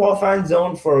qualifying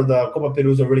zone for the Copa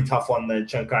Peru is a really tough one, the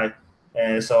Chancay.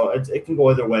 And so it can go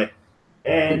either way.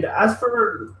 And as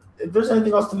for if there's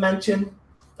anything else to mention,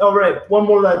 all right, one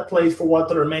more that plays for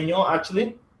Walter Armenio,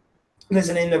 actually. There's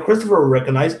a name that Christopher will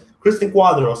recognize. Cristian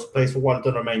Cuadros plays for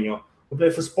Walter Armenio, who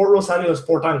played for Sport Rosario and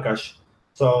Sport Ancash.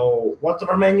 So Walter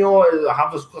Armenio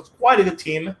has quite a good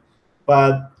team,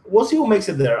 but we'll see who makes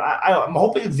it there. I'm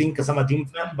hoping it's Dean because I'm a Dean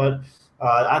fan, but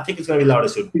I think it's going to be louder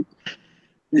soon.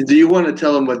 Do you want to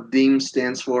tell them what DEAM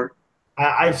stands for?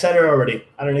 I've said it already.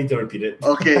 I don't need to repeat it.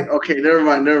 Okay, never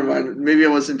mind. Maybe I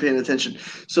wasn't paying attention.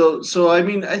 So I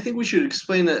mean, I think we should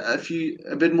explain a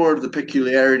bit more of the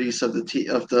peculiarities of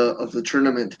the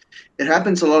tournament. It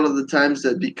happens a lot of the times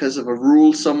that because of a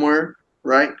rule somewhere,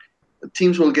 right,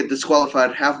 teams will get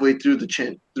disqualified halfway through the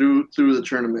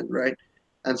tournament, right,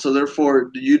 and so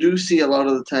therefore you do see a lot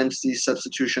of the times these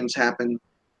substitutions happen.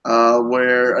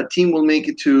 Where a team will make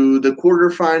it to the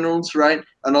quarterfinals, right,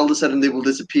 and all of a sudden they will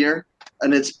disappear.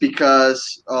 And it's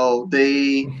because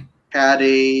they had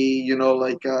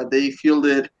they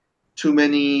fielded too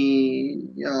many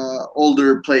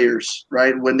older players,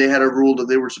 right? When they had a rule that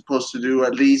they were supposed to do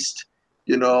at least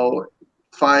 5U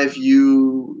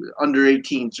under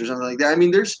 18s or something like that. I mean,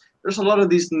 there's a lot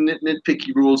of these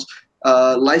nitpicky rules.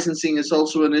 Licensing is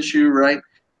also an issue, right?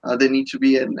 They need to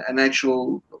be an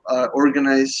actual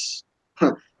organized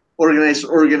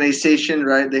organization,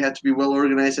 right? They have to be well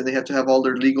organized and they have to have all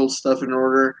their legal stuff in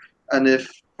order. And if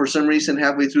for some reason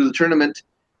halfway through the tournament,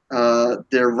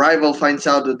 their rival finds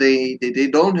out that they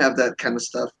don't have that kind of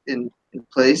stuff in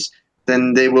place,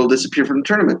 then they will disappear from the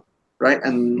tournament, right?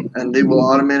 And they will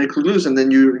automatically lose. And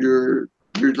then you're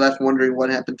left wondering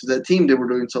what happened to that team. They were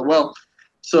doing so well.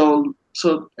 So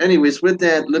anyways, with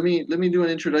that, let me do an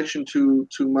introduction to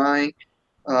my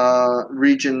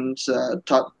region's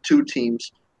top two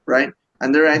teams. Right,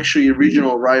 and they're actually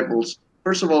regional rivals.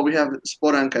 First of all, we have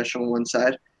Sport Ancash on one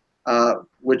side,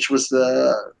 which was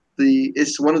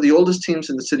it's one of the oldest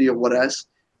teams in the city of Juarez,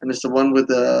 and it's the one with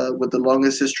the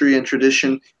longest history and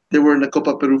tradition. They were in the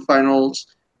Copa Peru finals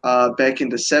back in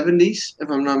the 70s, if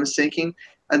I'm not mistaken,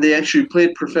 and they actually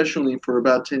played professionally for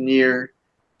about 10 years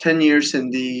in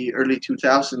the early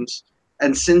 2000s,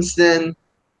 and since then.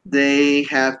 They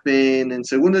have been in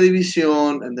Segunda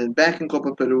División and then back in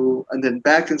Copa Peru and then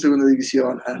back in Segunda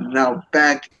División and now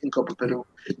back in Copa Peru.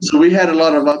 So we had a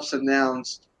lot of ups and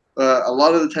downs. A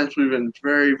lot of the times we've been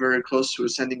very, very close to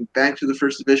ascending back to the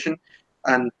first division.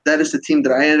 And that is the team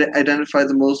that I identify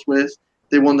the most with.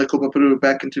 They won the Copa Peru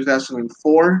back in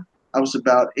 2004. I was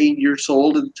about 8 years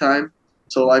old at the time.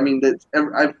 So, I mean,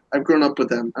 I've grown up with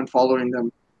them and following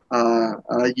them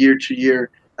year to year.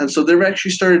 And so they've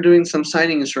actually started doing some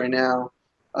signings right now.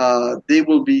 They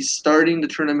will be starting the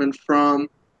tournament from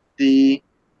the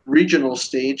regional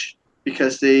stage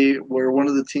because they were one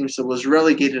of the teams that was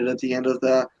relegated at the end of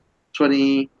the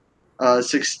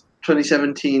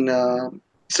 2017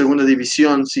 Segunda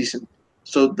División season.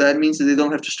 So that means that they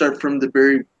don't have to start from the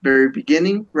very, very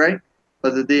beginning, right?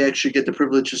 But that they actually get the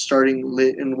privilege of starting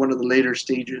in one of the later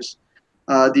stages.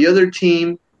 The other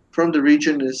team from the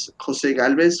region is Jose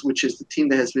Galvez, which is the team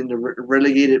that has been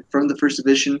relegated from the first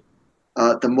division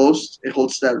the most. It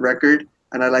holds that record.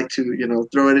 and I like to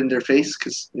throw it in their face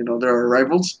because they're our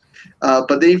rivals.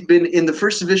 But they've been in the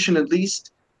first division at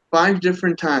least 5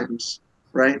 different times,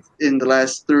 right, in the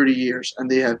last 30 years, and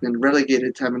they have been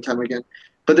relegated time and time again.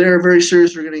 But they're a very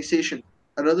serious organization.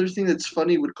 Another thing that's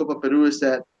funny with Copa Peru is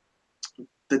that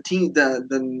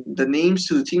the names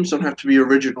to the teams don't have to be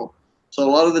original. So a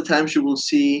lot of the times you will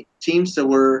see teams that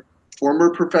were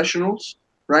former professionals,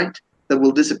 right, that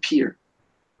will disappear,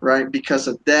 right, because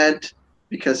of debt,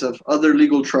 because of other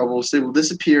legal troubles, they will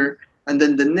disappear, and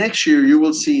then the next year you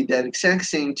will see that exact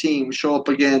same team show up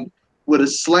again with a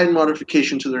slight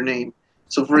modification to their name.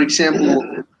 So, for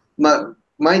example,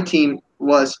 my team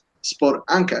was Sport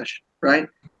Ancash, right?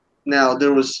 Now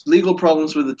there was legal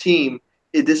problems with the team.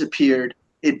 It disappeared.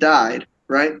 It died,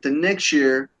 right? The next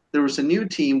year there was a new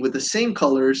team with the same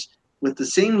colors, with the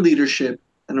same leadership,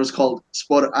 and it was called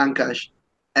Sport Ancash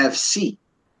FC.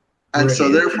 And so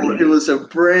therefore it was a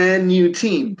brand new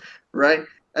team, right?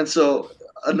 And so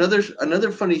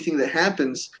another funny thing that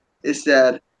happens is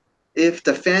that if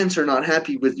the fans are not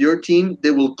happy with your team,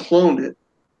 they will clone it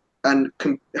and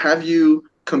have you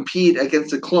compete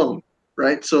against a clone,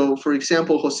 right? So, for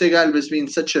example, Jose Galvez being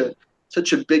such a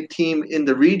big team in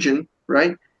the region,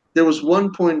 right? There was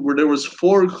one point where there was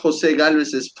 4 Jose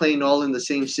Galvezes playing all in the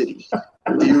same city.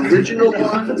 The original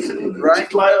one, right?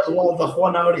 The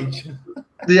Juan outage.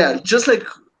 Yeah, just like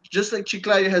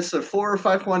Chiclayo has 4 or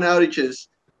 5 Juan outages,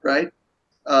 right?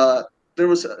 There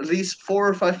was at least 4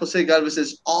 or 5 Jose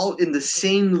Galvezes all in the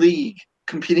same league,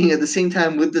 competing at the same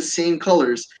time with the same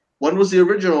colors. One was the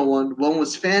original one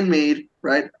was fan made,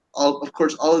 right? Of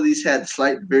course, all of these had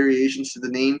slight variations to the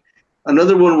name.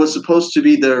 Another one was supposed to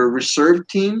be the reserve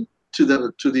team to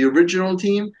the original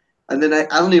team, and then I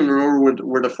don't even remember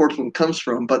where the 4th one comes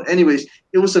from. But anyways,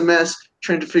 it was a mess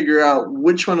trying to figure out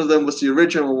which one of them was the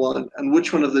original one and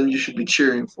which one of them you should be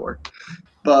cheering for.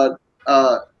 But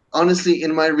honestly,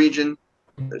 in my region,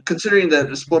 considering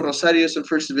that Sport Rosario is in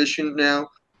first division now,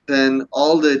 then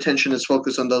all the attention is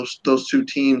focused on those 2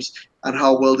 teams and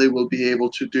how well they will be able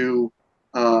to do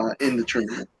in the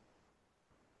tournament.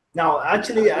 Now,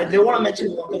 actually, I do want to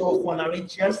mention one little Juan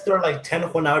outage. Yes, there are like 10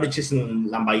 Juan outages in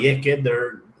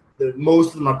Lambayeque. Most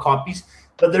of them are copies,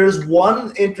 but there's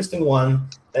one interesting one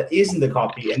that isn't the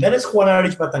copy, and that is Juan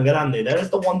outage Batangrande. That is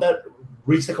the one that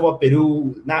reached the Copa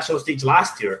Peru national stage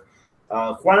last year.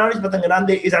 Juan outage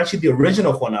Batangrande is actually the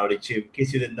original Juan outage, in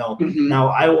case you didn't know. Mm-hmm. Now,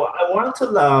 I wanted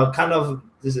to kind of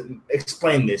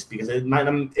explain this because I might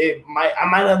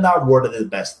have not worded it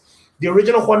best. The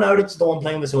original Juan outage is the one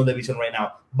playing in the Segunda Division right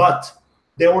now, but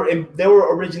they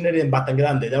were originated in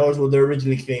Batangrande. That was where they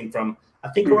originally came from. I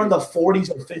think around the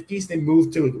 40s or 50s, they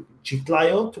moved to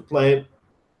Chiclayo to play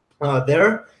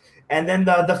there. And then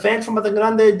the fans from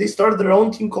Batangrande, they started their own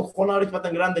team called Juan outage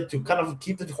Batangrande to kind of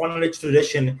keep the Juan outage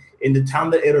tradition in the town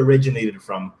that it originated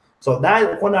from. So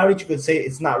that Juan outage, you could say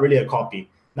it's not really a copy.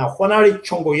 Now, Juan outage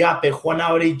Chongoyape, Juan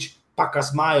outage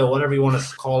Pacasmayo, whatever you want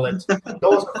to call it,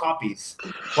 those are copies.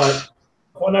 But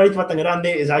Juan outage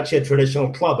Batangrande is actually a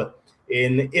traditional club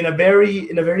in a very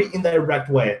indirect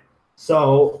way.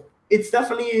 So it's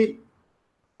an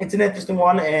interesting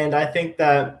one, and I think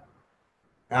that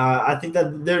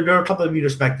there are a couple of be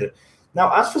respected.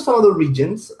 Now, as for some of the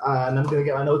regions, and I'm going to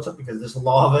get my notes up because there's a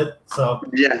lot of it. So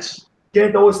yes,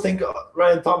 can't always think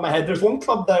right on the top of my head. There's one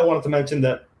club that I wanted to mention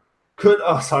that could.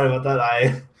 Oh, sorry about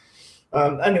that.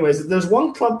 Anyways, there's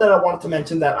one club that I wanted to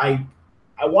mention that I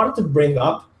wanted to bring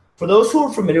up. For those who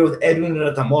are familiar with Edwin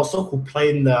Retamoso, who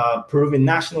played in the Peruvian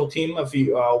national team,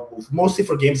 mostly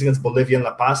for games against Bolivia and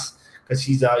La Paz, because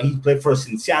he played for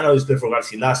Cienciano, he's played for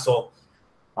Garcilaso.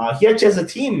 He actually has a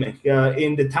team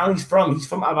in the town he's from. He's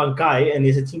from Abancay, and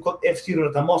he's a team called FC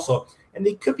Retamoso, and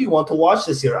they could be one to watch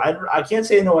this year. I can't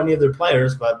say I know any of their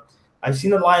players, but I've seen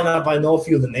the lineup. I know a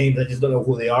few of the names. I just don't know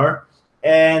who they are.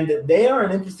 And they are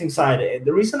an interesting side. And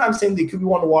the reason I'm saying they could be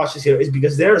one to watch this year is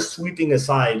because they're sweeping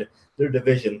aside their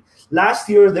division. Last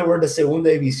year, they were the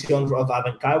Segunda División of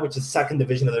Abancay, which is second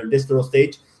division of their distrital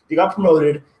stage. They got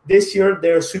promoted. This year,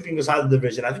 they're sweeping aside the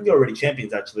division. I think they're already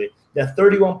champions, actually. They have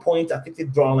 31 points. I think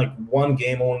they've drawn like one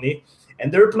game only.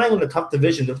 And they're playing in a tough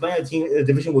division. They're playing a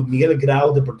division with Miguel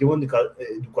Grau, Deportivo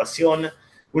Educación,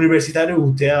 Universitario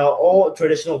Utea, all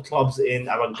traditional clubs in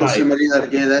Abancay. Jose Maria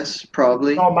Arguedas,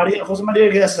 probably. No, Jose Maria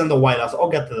Arguedas is on the White House. I'll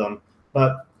get to them.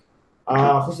 But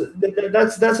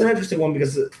that's an interesting one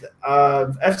because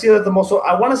FC Retamoso,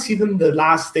 I want to see them the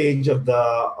last stage of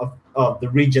the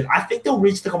region. I think they'll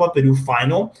reach the Copa Peru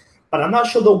final, but I'm not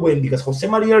sure they'll win because Jose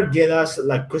Maria Arguedas,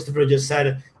 like Christopher just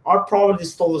said, are probably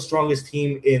still the strongest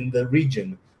team in the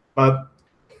region. But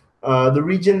The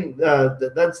region,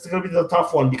 that's going to be the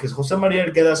tough one because Jose Maria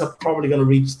Arguedas are probably going to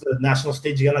reach the national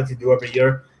stage again like they do every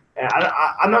year.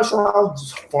 I'm not sure how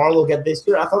far they'll get this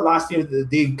year. I thought last year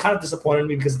they kind of disappointed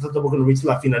me because I thought they were going to reach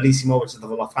La Finalissima, which is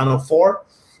the Final Four.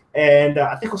 And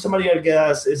I think Jose Maria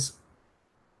Arguedas is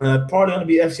probably going to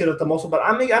be FC Retamoso, but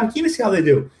I'm keen to see how they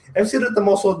do. FC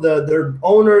Retamoso, their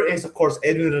owner is, of course,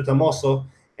 Edwin Retamoso,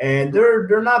 and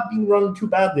they're not being run too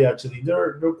badly, actually.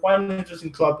 They're quite an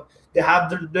interesting club. They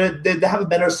have a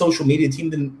better social media team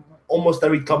than almost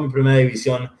every club in Primera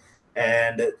División,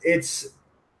 and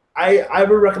I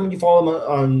would recommend you follow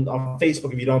them on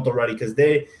Facebook if you don't already, because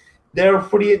they're a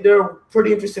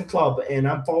pretty interesting club, and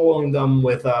I'm following them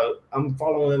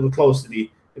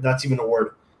closely, if that's even a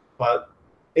word. But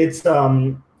it's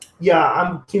I'm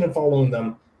keen on following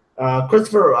them.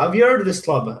 Christopher, have you heard of this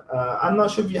club? I'm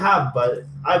not sure if you have, but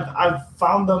I've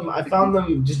found them. I found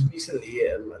them just recently.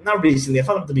 Not recently. I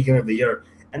found them at the beginning of the year.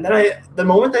 And then the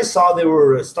moment I saw they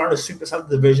were starting to sweep us out of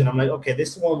the division, I'm like, okay,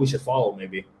 this is one we should follow,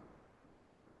 maybe.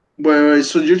 Wait,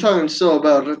 so you're talking still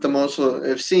about Retamoso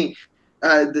FC.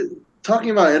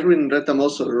 Talking about Edwin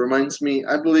Retamoso reminds me,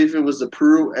 I believe it was the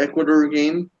Peru-Ecuador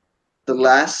game, the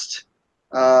last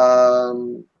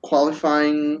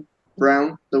qualifying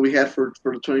round that we had for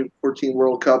the 2014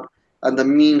 World Cup, and the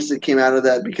memes that came out of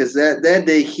that, because that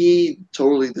day he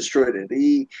totally destroyed it.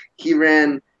 He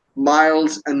ran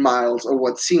miles and miles, or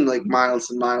what seemed like miles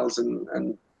and miles,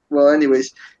 and well,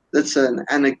 anyways, that's an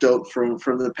anecdote from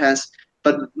the past.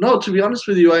 But no, to be honest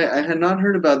with you, I had not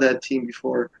heard about that team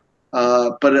before.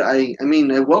 But I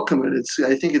mean, I welcome it.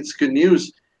 I think it's good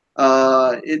news.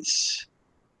 It's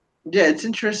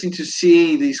interesting to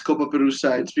see these Copa Peru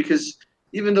sides, because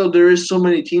even though there is so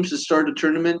many teams to start a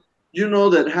tournament, you know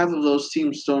that half of those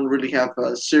teams don't really have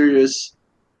serious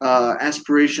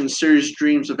aspirations, serious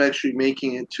dreams of actually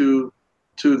making it to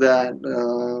that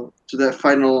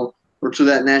final or to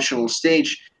that national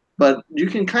stage. But you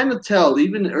can kind of tell,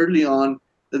 even early on,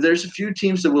 that there's a few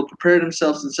teams that will prepare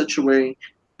themselves in such a way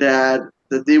that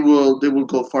they will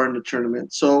go far in the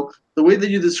tournament. So the way that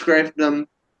you described them,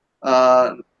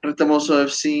 Retamoso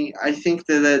FC, I think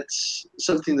that's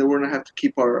something that we're going to have to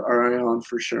keep our eye on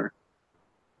for sure.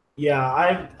 Yeah,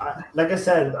 I like I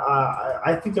said,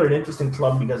 I think they're an interesting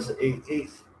club because it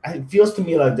feels to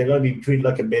me like they're going to be treated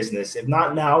like a business. If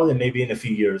not now, then maybe in a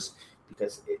few years,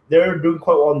 because they're doing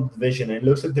quite well in the division, and it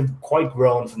looks like they've quite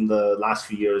grown from the last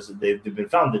few years that they've been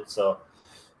founded. So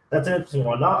that's an interesting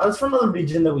one. Now, as for another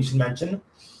region that we should mention,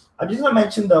 I'm just going to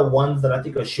mention the ones that I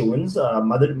think are shoo-ins.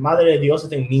 Madre de Dios, I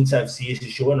think Minsa FC is a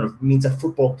shoo-in, or Minsa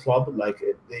Football Club. Like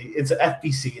it's an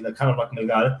FBC, like kind of like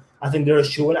Melgar. I think they're a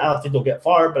shoo-in. I don't think they'll get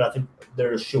far, but I think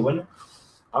they're a shoo-in.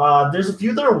 There's a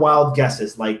few that are wild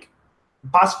guesses, like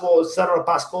Pasco, Cerro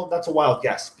Pasco. That's a wild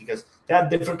guess because they have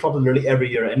different clubs literally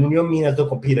every year, and Unión Minas don't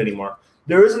compete anymore.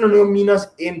 There isn't a Unión Minas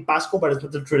in Pasco, but it's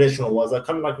what the traditional was. Like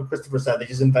kind of like what Christopher said, they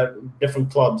just invent different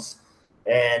clubs,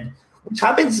 and which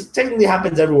technically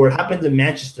happens everywhere. It happens in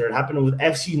Manchester. It happened with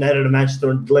FC United of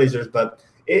Manchester and Glazers, but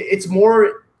it's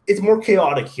more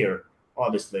chaotic here,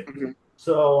 obviously. Mm-hmm.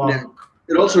 So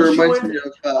it also reminds me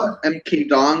of MK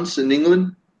Dons in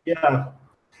England. Yeah.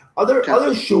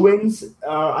 Other shoo-ins,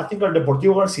 I think, are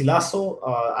Deportivo Garcilaso.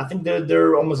 I think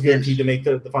they're almost guaranteed to make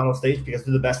the final stage because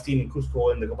they're the best team in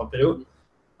Cusco in the Copa Peru.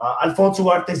 Alfonso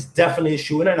Ugarte is definitely a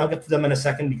shoo-in, and I'll get to them in a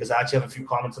second because I actually have a few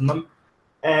comments on them.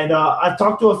 And I've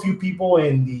talked to a few people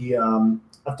in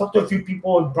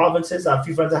provinces. A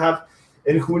few friends I have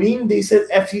in Junín. They said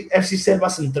FC Selva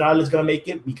Central is going to make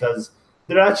it because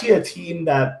they're actually a team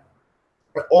that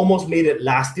almost made it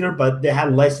last year, but they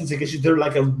had licensing issues. They're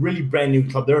like a really brand new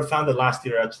club. They were founded last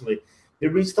year, actually. They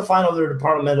reached the final of their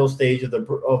departmental stage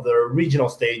of their regional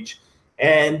stage,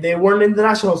 and they weren't in the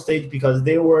national stage because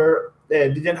they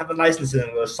didn't have the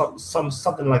licensing or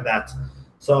something like that.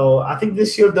 So I think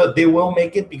this year they will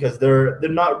make it because they're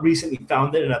not recently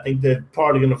founded, and I think they're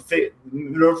probably going to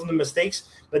learn from the mistakes.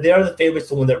 But they are the favorites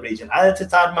to win their region. Athletic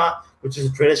Tarma, which is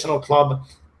a traditional club,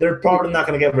 they're probably not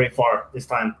going to get very far this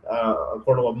time,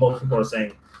 according to what most people are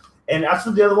saying. And as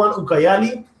for the other one,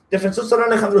 Ucayali, Defensor San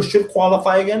Alejandro should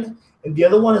qualify again. And the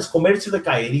other one is Comercio de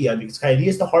Caería, because Caería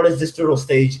is the hardest districtal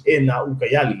stage in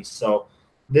Ucayali. So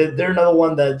they're another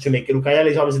one that should make it. Ucayali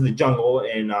is obviously the jungle,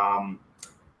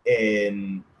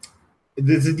 and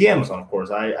this is the Amazon, of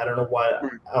course. I don't know what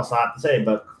else I have to say,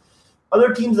 but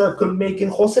other teams that could make it,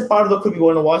 Jose Pardo could be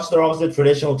one to watch. They're obviously a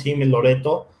traditional team in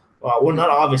Loreto. Well, not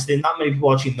obviously. Not many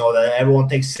people actually know that. Everyone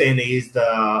thinks Sene is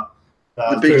the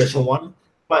traditional one,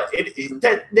 but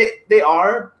they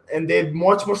are, and they're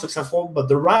much more successful. But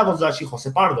the rival is actually Jose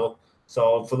Pardo.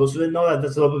 So for those who didn't know that,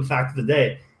 that's a little bit fact of the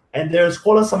day. And there's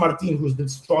Cola San Martin, who's been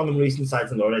strong in recent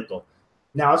sides in Loreto.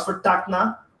 Now, as for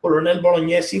Tacna, Coronel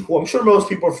Bolognesi, who I'm sure most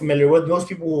people are familiar with, most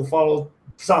people who follow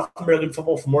South American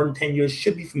football for more than 10 years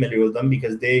should be familiar with them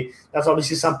because that's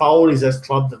obviously Sampaoli's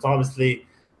club. That's obviously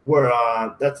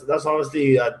that's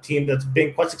obviously a team that's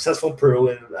been quite successful in Peru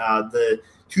in the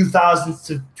 2000s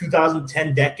to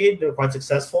 2010 decade. They're quite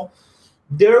successful.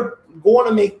 They're going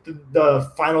to make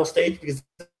the final stage because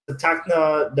the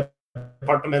Tacna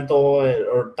Departamental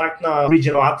or Tacna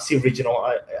Regional, I have to say regional,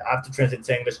 I have to translate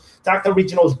to English. Tacna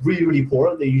Regional is really, really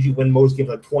poor. They usually win most games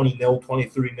like 20-0,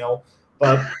 23-0.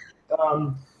 But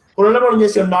Coronel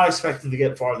Bolognesi are not expected to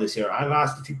get far this year. I've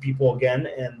asked a few people again,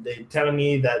 and they're telling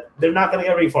me that they're not going to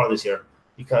get very far this year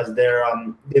because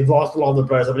they've lost a lot of the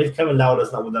players. I believe Kevin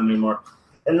Lauda's not with them anymore.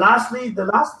 And lastly, the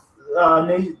last first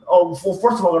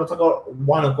of all, I'm going to talk about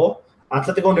Huánuco.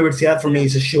 Atletico Universidad for me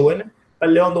is a shoo-in. But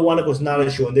León de Huánuco is not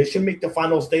a shoo-in. They should make the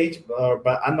final stage,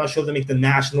 but I'm not sure they make the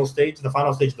national stage. The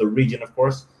final stage of the region, of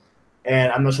course.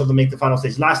 And I'm not sure they make the final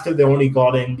stage. Last year, they only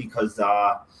got in because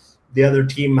the other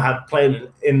team had played an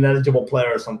ineligible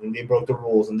player or something. They broke the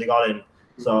rules and they got in.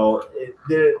 So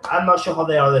I'm not sure how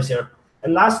they are this year.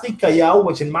 And lastly, Callao,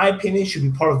 which in my opinion should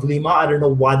be part of Lima. I don't know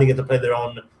why they get to play their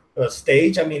own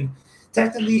stage. I mean,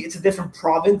 technically it's a different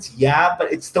province, yeah,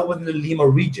 but it's still within the Lima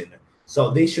region. So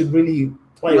they should really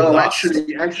play. No,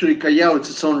 actually, Callao, it's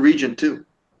its own region too.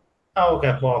 Oh,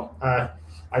 okay. Well,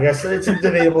 I guess it's a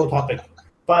debatable topic.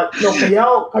 But no,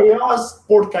 Callao has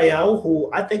Sport Callao, who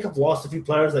I think have lost a few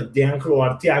players like D'Angelo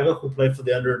Arteaga, who played for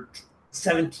the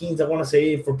under-17s, I want to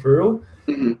say, for Peru.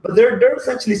 Mm-hmm. But they're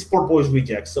essentially Sport Boys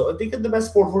rejects. So if they get the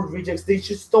best Sport Boys rejects, they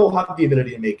should still have the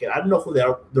ability to make it. I don't know who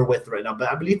they're with right now, but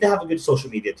I believe they have a good social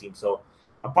media team. So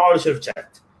I probably should have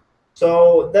checked.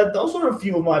 So those are a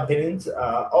few of my opinions.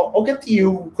 I'll get to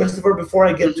you, Christopher, before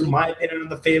I get to my opinion on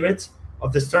the favorites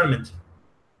of this tournament.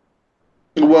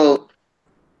 Well,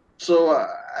 so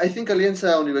I think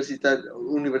Alianza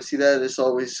Universidad is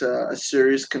always a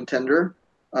serious contender.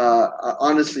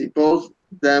 Honestly, both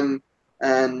them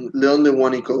and León de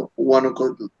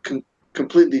Huánuco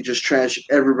completely just trash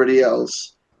everybody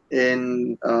else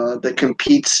that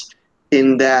competes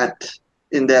in that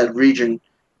region.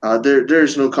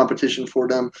 There's no competition for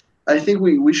them. I think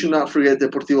we should not forget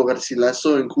Deportivo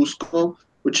Garcilaso in Cusco,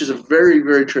 which is a very,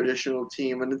 very traditional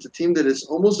team, and it's a team that is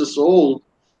almost as old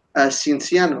as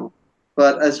Cienciano.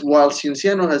 But while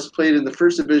Cienciano has played in the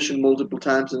first division multiple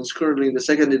times and is currently in the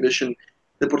second division,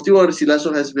 Deportivo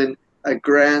Garcilaso has been a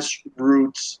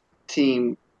grassroots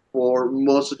team for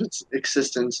most of its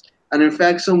existence. And in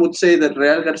fact, some would say that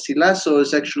Real Garcilaso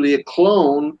is actually a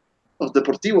clone of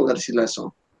Deportivo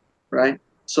Garcilaso, right?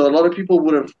 So a lot of people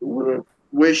would have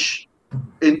wished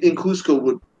in Cusco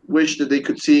would wish that they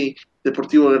could see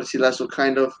Deportivo Garcilaso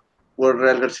kind of where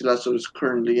Real Garcilaso is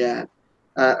currently at.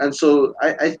 And so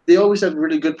they always have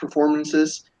really good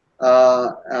performances.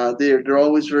 They're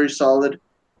always very solid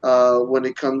when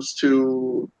it comes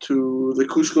to the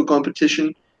Cusco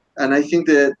competition. And I think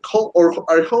that,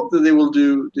 I hope that they will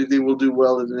do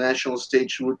well in the national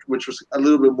stage, which was a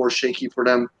little bit more shaky for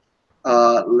them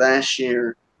last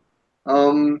year.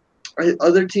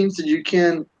 Other teams that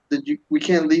we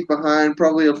can't leave behind,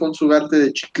 probably Alfonso Ugarte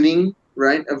de Chiclin,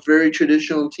 right? A very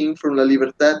traditional team from La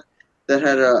Libertad that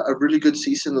had a really good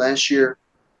season last year.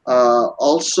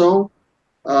 Also,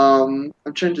 I'm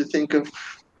trying to think of,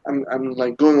 I'm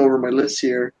like going over my list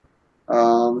here.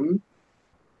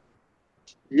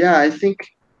 Yeah, I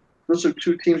think those are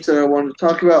two teams that I wanted to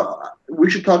talk about. We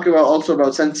should talk also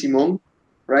about San Simón,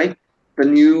 right? The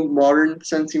new modern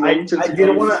San Simón. I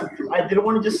didn't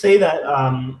want to just say that.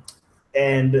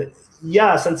 And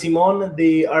yeah, San Simón,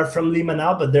 they are from Lima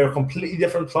now, but they're a completely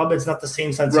different club. It's not the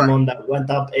same San Simón that went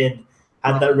up and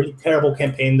had that really terrible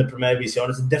campaign in the Primera División.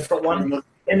 It's a different one,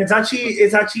 and it's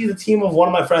actually the team of one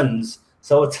of my friends.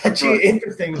 So it's actually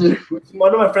interesting.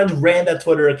 One of my friends ran that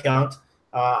Twitter account.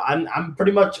 I'm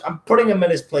putting him in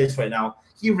his place right now.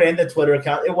 He ran the Twitter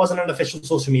account. It wasn't an official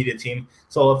social media team.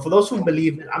 So for those who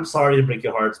believe it, I'm sorry to break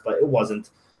your hearts, but it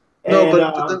wasn't. No,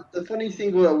 but the funny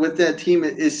thing with that team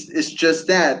is just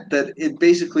that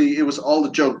it was all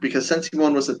a joke because San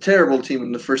Simón was a terrible team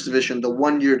in the first division the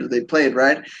 1 year that they played,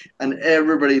 right? And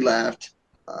everybody laughed.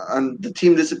 And the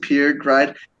team disappeared,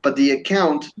 right? But the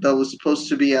account that was supposed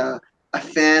to be a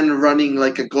fan running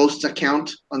like a ghost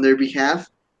account on their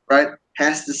behalf, right,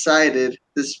 has decided,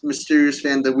 this mysterious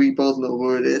fan that we both know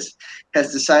who it is,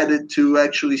 has decided to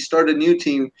actually start a new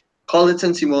team. Call it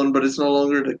San Simón, but it's no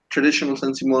longer the traditional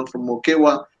San Simón from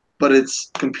Moquegua, but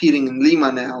it's competing in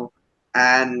Lima now.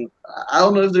 And I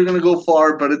don't know if they're going to go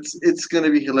far, but it's going to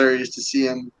be hilarious to see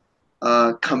them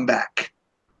come back.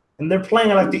 and they're playing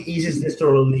in like the easiest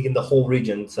distrital league in the whole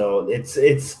region. So it's.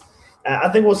 I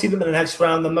think we'll see them in the next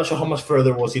round. I'm not sure how much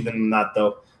further we'll see them than that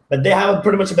though. But they have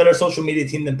pretty much a better social media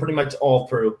team than pretty much all of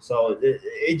Peru. So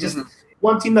it just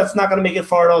one team that's not going to make it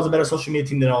far at all is a better social media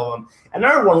team than all of them.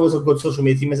 Another one who is a good social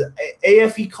media team is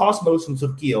AFE Cosmos from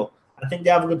Surquillo. I think they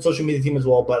have a good social media team as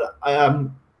well. But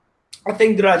I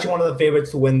think they're actually one of the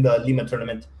favorites to win the Lima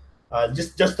tournament.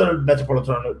 Just the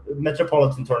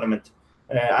Metropolitan tournament.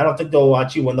 I don't think they'll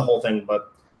actually win the whole thing,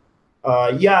 but now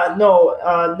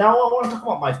I want to talk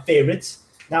about my favorites.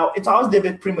 Now, it's always a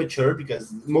bit premature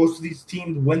because most of these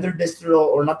teams win their distrital,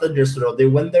 or not the distrital, they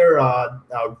win their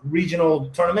regional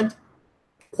tournament,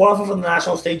 qualify for the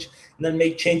national stage, and then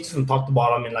make changes from top to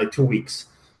bottom in like 2 weeks.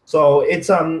 So it's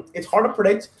hard to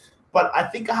predict, but I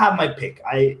think I have my pick.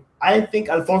 I think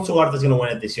Alfonso Ugarte is going to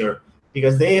win it this year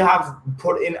because they have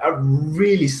put in a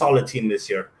really solid team this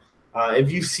year.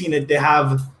 If you've seen it, they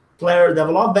have a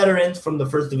lot of veterans from the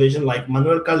first division, like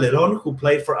Manuel Calderon, who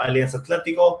played for Alianza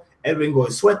Atlético, Edwin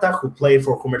Goizueta, who played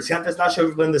for Comerciantes last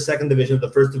year, in the second division,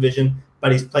 the first division,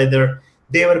 but he's played there.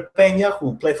 David Peña,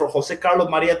 who played for Jose Carlos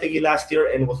Mariategui last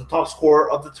year and was the top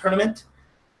scorer of the tournament.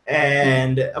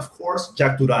 And, of course,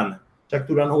 Jack Duran. Jack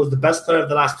Duran, who was the best player of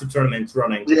the last two tournaments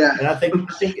running. Yeah. And I think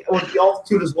with the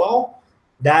altitude as well,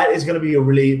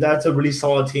 that's a really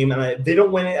solid team. And if they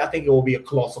don't win it, I think it will be a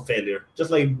colossal failure.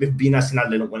 Just like if B Nacional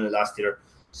didn't win it last year.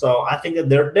 So I think that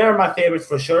they're my favorites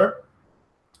for sure.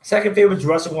 Second favorite is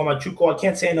Russell Guamachuco. I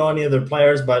can't say I know any other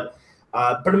players, but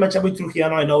pretty much every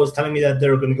Trujillano I know is telling me that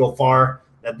they're going to go far,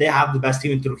 that they have the best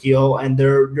team in Trujillo, and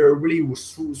they're really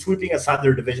sweeping aside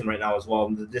their division right now as well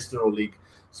in the distrital league.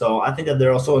 So I think that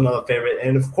they're also another favorite.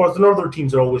 And, of course, the northern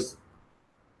teams are always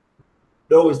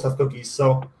tough cookies.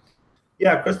 So,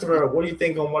 yeah, Christopher, what do you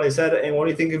think on what I said, and what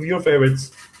do you think of your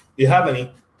favorites? Do you have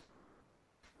any?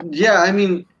 Yeah, I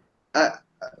mean,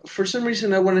 for some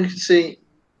reason I wanted to say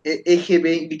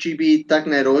EGB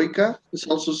Tacna Heroica is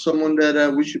also someone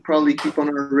that we should probably keep on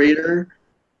our radar.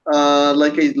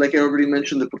 Like I already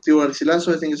mentioned, Deportivo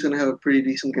Garcilaso, I think is going to have a pretty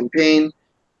decent campaign.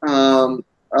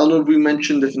 I don't know if we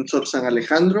mentioned Defensor San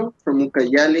Alejandro from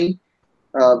Ucayali.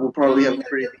 We'll probably have a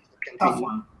pretty decent campaign. Tough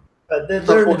one. But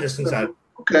they're an interesting side.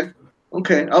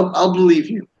 Okay. I'll believe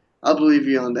you. I'll believe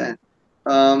you on that.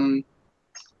 Going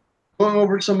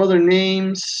over some other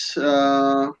names.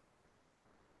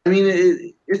 I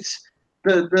mean, it's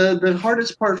the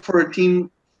hardest part for a team,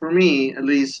 for me at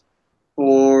least,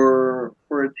 for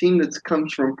a team that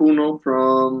comes from Puno,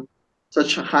 from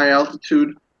such a high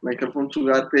altitude like Alfonso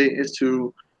Ugarte, is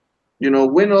to,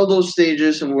 win all those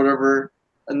stages and whatever,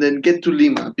 and then get to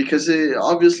Lima. Because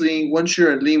obviously, once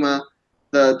you're at Lima,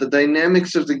 the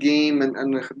dynamics of the game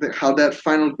and how that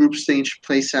final group stage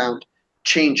plays out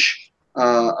change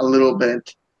a little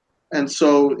bit. And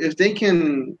so if they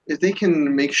can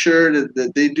make sure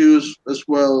that they do as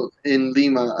well in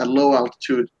Lima at low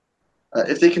altitude,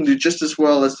 if they can do just as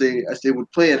well as they would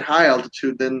play at high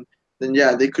altitude, then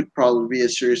yeah, they could probably be a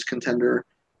serious contender.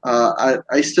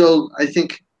 I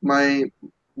think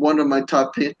one of my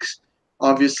top picks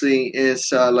obviously is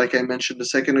like I mentioned a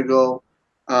second ago,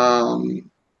 Alianza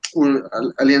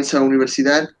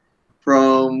Universidad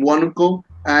from Huánuco,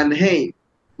 and hey,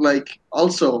 like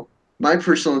also my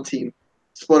personal team,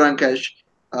 Sport Ancash,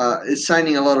 is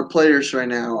signing a lot of players right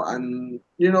now, and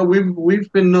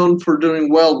we've been known for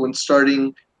doing well when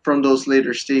starting from those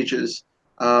later stages,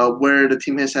 where the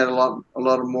team has had a lot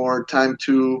of more time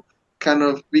to kind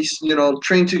of be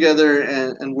train together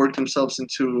and work themselves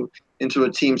into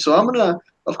a team. So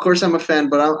of course I'm a fan,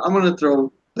 but I'm gonna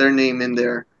throw their name in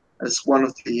there as one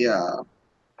of the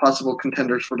possible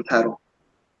contenders for the title.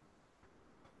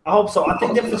 I hope so. I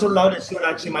think Defensor Lauderdale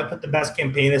actually might put the best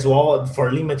campaign as well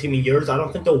for Lima team in years. I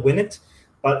don't think they'll win it,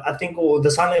 but I think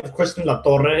the signing of Cristian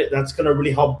Latorre, that's going to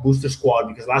really help boost the squad,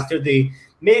 because last year they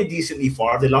made it decently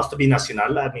far. They lost to B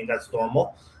Nacional. I mean, that's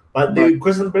normal. But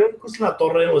Cristian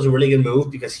Latorre was a really good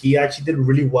move because he actually did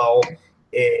really well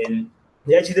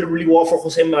for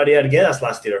Jose Maria Arguedas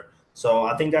last year. So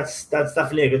I think that's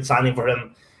definitely a good signing for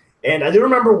him. And I do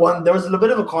remember there was a little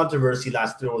bit of a controversy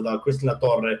last year with Cristian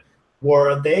Latorre,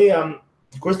 where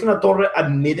Cristian Latorre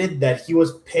admitted that he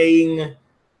was paying.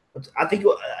 I think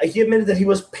he admitted that he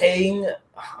was paying.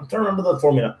 I'm trying to remember the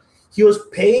formula. He was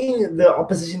paying the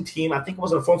opposition team, I think it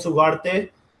was Alfonso Ugarte,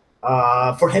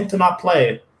 for him to not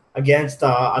play against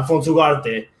Alfonso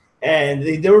Ugarte. And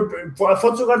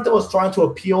Alfonso Ugarte was trying to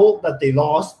appeal that they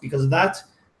lost because of that.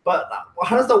 But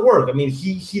how does that work? I mean,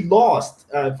 he lost.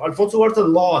 Alfonso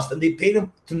Ugarte lost, and they paid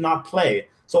him to not play.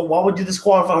 So why would you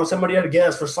disqualify Jose Maria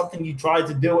Arguedas for something you tried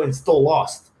to do and still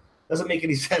lost? Doesn't make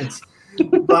any sense.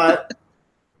 But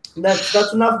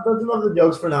That's enough. That's enough of the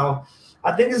jokes for now.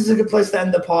 I think this is a good place to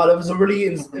end the pod. It was a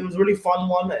really fun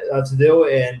one to do,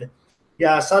 and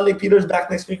yeah, sadly Peter's back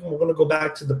next week, and we're gonna go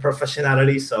back to the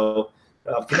professionality. So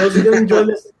for those who didn't enjoy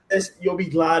this, you'll be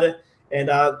glad. And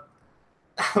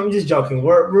I'm just joking.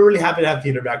 We're really happy to have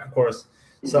Peter back, of course.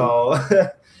 So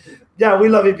yeah, we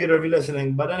love you, Peter, if you're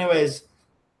listening. But anyways,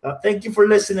 thank you for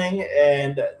listening,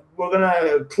 and we're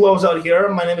gonna close out here.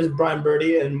 My name is Brian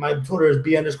Birdie, and my Twitter is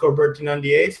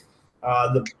b_Bertie98.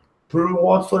 The Peru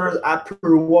Waltz Twitter is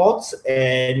 @PeruWaltz,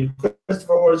 and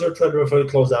Christopher, what is your Twitter before we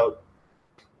close out?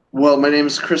 Well, my name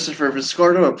is Christopher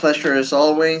Viscordo. A pleasure as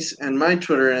always, and my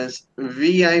Twitter is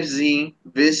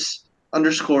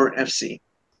VIZVis_FC.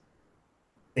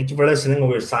 Thank you for listening.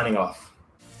 We're signing off.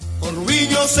 Con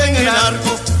rubillos en el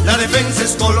arco, la defensa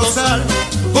es colosal.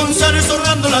 González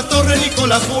Orlando, La Torre,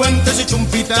 Nicolás Fuentes y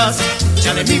Chumpitas,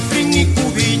 Chalemifrin y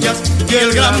Cubillas, y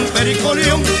el gran Perico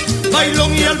León,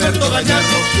 Bailón y Alberto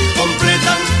Gallardo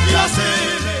completan la serie.